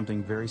 is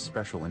something very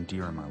special and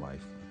dear in my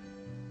life.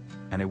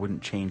 And I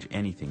wouldn't change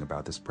anything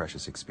about this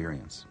precious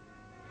experience.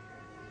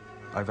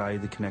 I value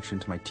the connection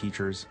to my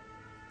teachers,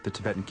 the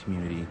Tibetan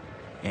community,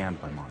 and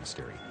my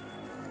monastery.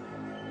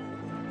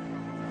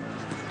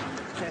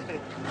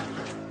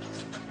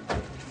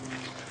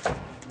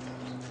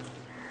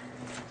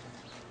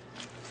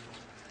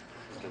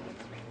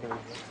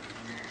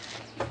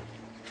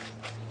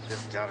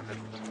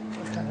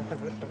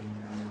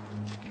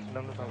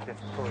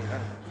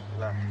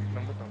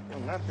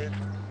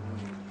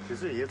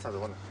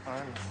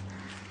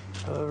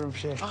 Hello,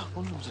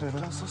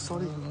 Rinpoche. I'm so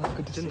sorry.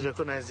 Good to see Didn't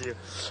recognize you.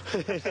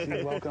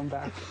 Welcome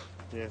back.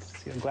 Yes.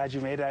 I'm glad you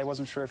made it. I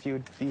wasn't sure if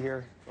you'd be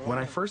here. When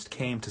I first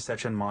came to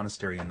Sechen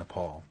Monastery in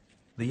Nepal,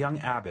 the young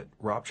abbot,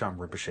 Ropjam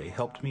Rinpoche,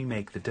 helped me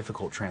make the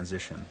difficult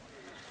transition.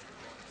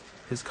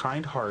 His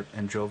kind heart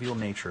and jovial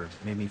nature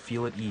made me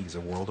feel at ease a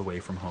world away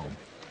from home.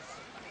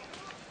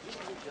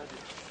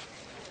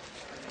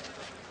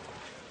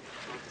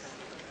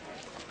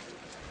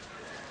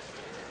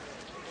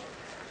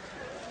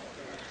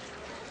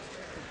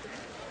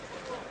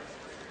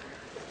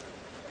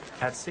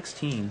 At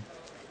 16,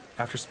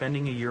 after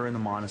spending a year in the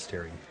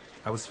monastery,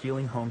 I was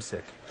feeling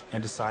homesick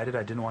and decided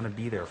I didn't want to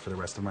be there for the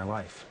rest of my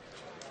life.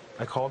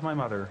 I called my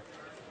mother,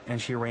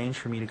 and she arranged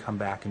for me to come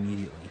back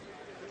immediately.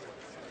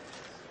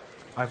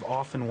 I've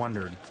often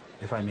wondered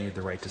if I made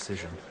the right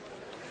decision.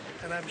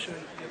 And I'm sure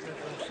you've read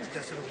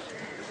Gesar Mukpo.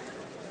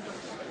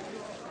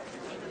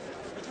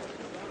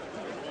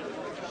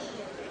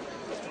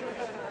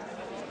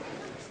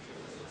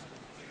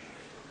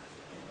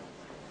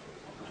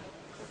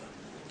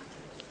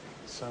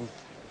 So I'm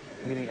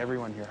meeting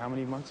everyone here. How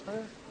many monks are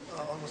there?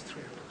 Almost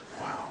 300.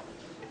 Wow.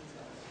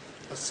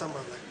 But some are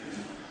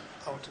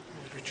like out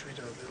in retreat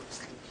or they'll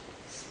sleep.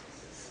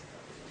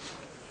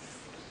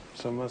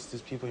 So most of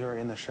these people here are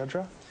in the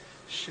Shedra?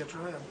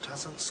 Shedra and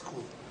Tasan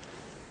school.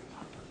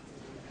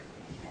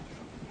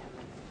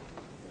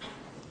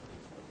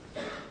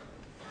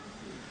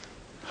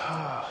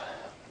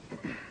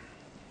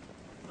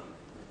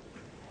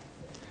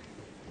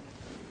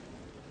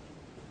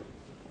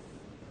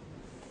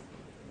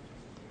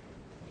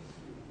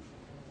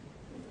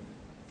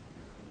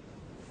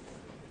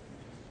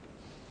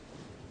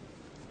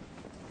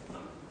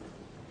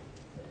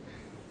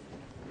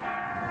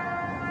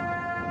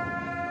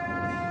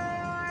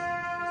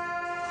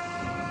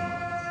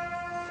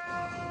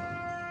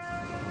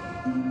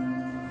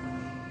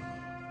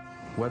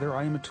 Whether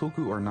I am a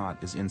tulku or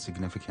not is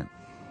insignificant.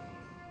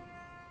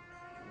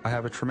 I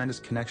have a tremendous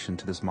connection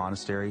to this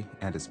monastery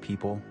and its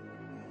people,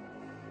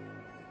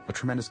 a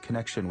tremendous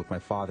connection with my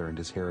father and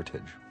his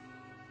heritage.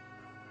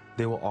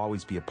 They will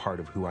always be a part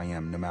of who I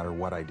am, no matter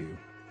what I do.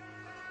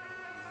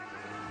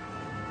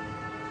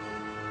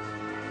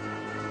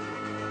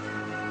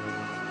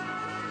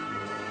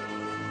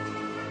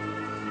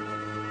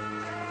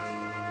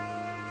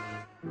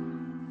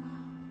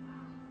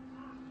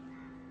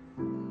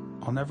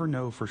 I'll never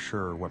know for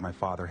sure what my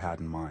father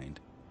had in mind.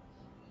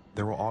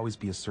 There will always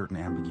be a certain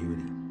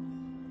ambiguity.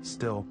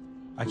 Still,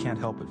 I can't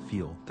help but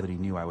feel that he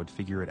knew I would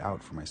figure it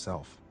out for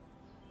myself.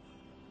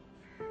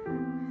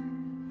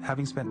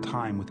 Having spent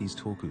time with these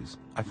tulkus,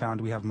 I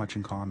found we have much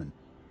in common.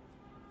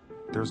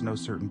 There's no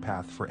certain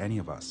path for any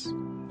of us,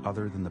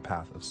 other than the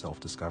path of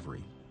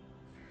self-discovery.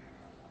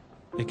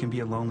 It can be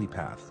a lonely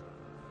path,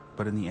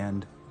 but in the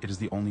end, it is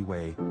the only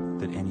way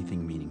that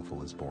anything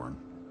meaningful is born.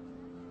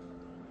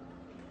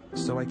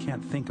 So I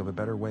can't think of a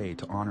better way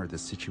to honor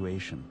this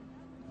situation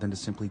than to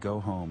simply go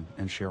home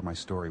and share my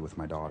story with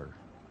my daughter.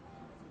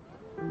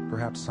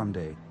 Perhaps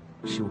someday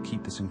she will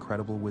keep this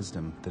incredible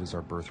wisdom that is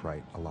our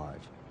birthright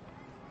alive.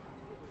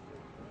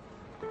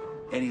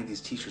 Any of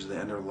these teachers at the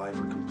end of their life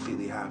are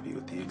completely happy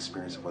with the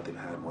experience of what they've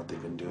had and what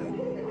they've been doing.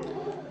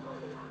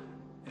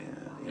 And,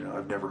 you know,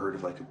 I've never heard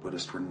of like a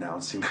Buddhist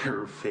renouncing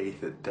their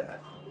faith at death.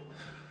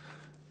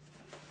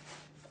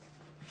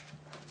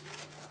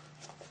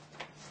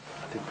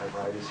 I think my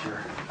ride is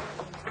here.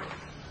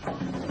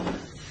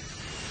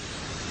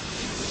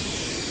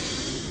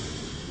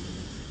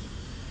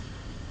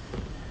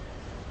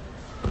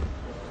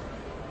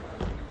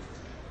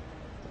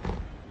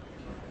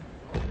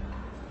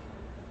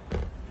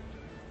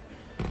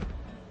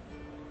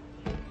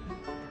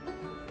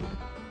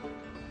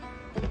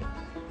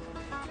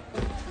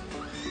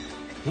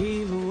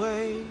 Heave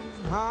away,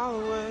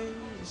 haul away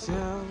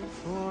yourself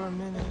for a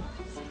minute.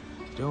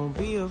 Don't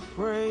be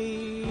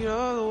afraid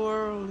of the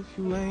world if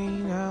you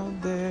ain't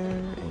out there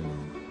in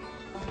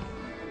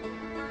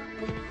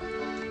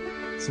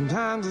it.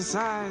 Sometimes the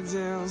sides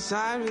they'll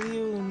side with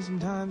you, and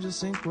sometimes you'll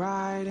sink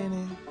right in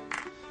it.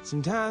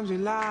 Sometimes you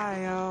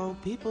lie, oh,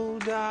 people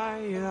die,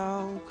 it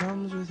all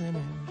comes within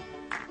it.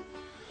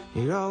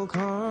 It all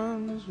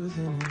comes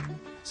within it.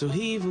 So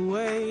heave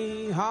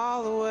away,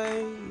 haul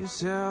away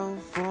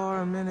yourself for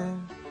a minute.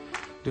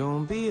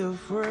 Don't be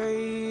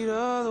afraid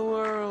of the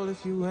world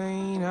if you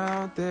ain't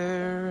out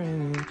there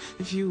in it.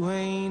 If you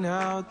ain't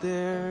out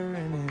there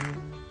in it.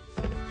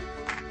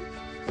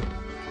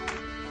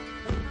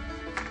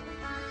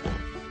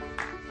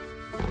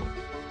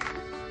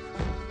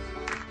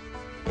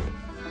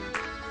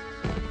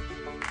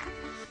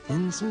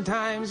 And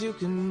sometimes you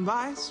can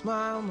buy a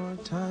smile, more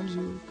times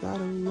you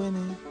gotta win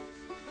it.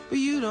 But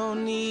you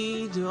don't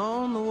need to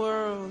own the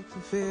world to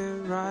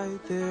fit right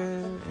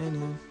there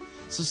in it.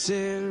 So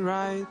sit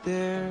right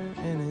there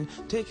in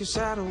it. Take your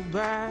saddle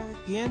back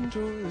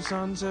into the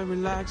sunset,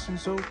 relax and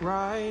soak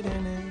right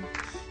in it.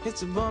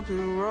 It's a bumpy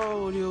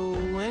road, you'll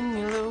win,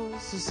 you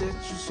lose. So sit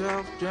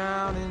yourself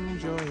down,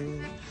 enjoy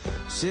it.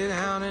 Sit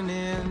down and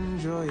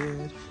enjoy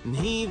it. And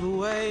heave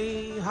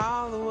away,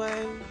 haul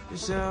away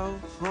yourself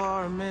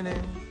for a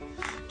minute.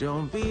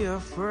 Don't be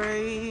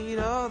afraid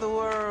of the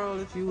world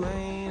if you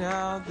ain't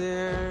out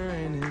there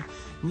in it.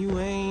 You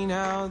ain't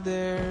out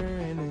there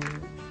in it.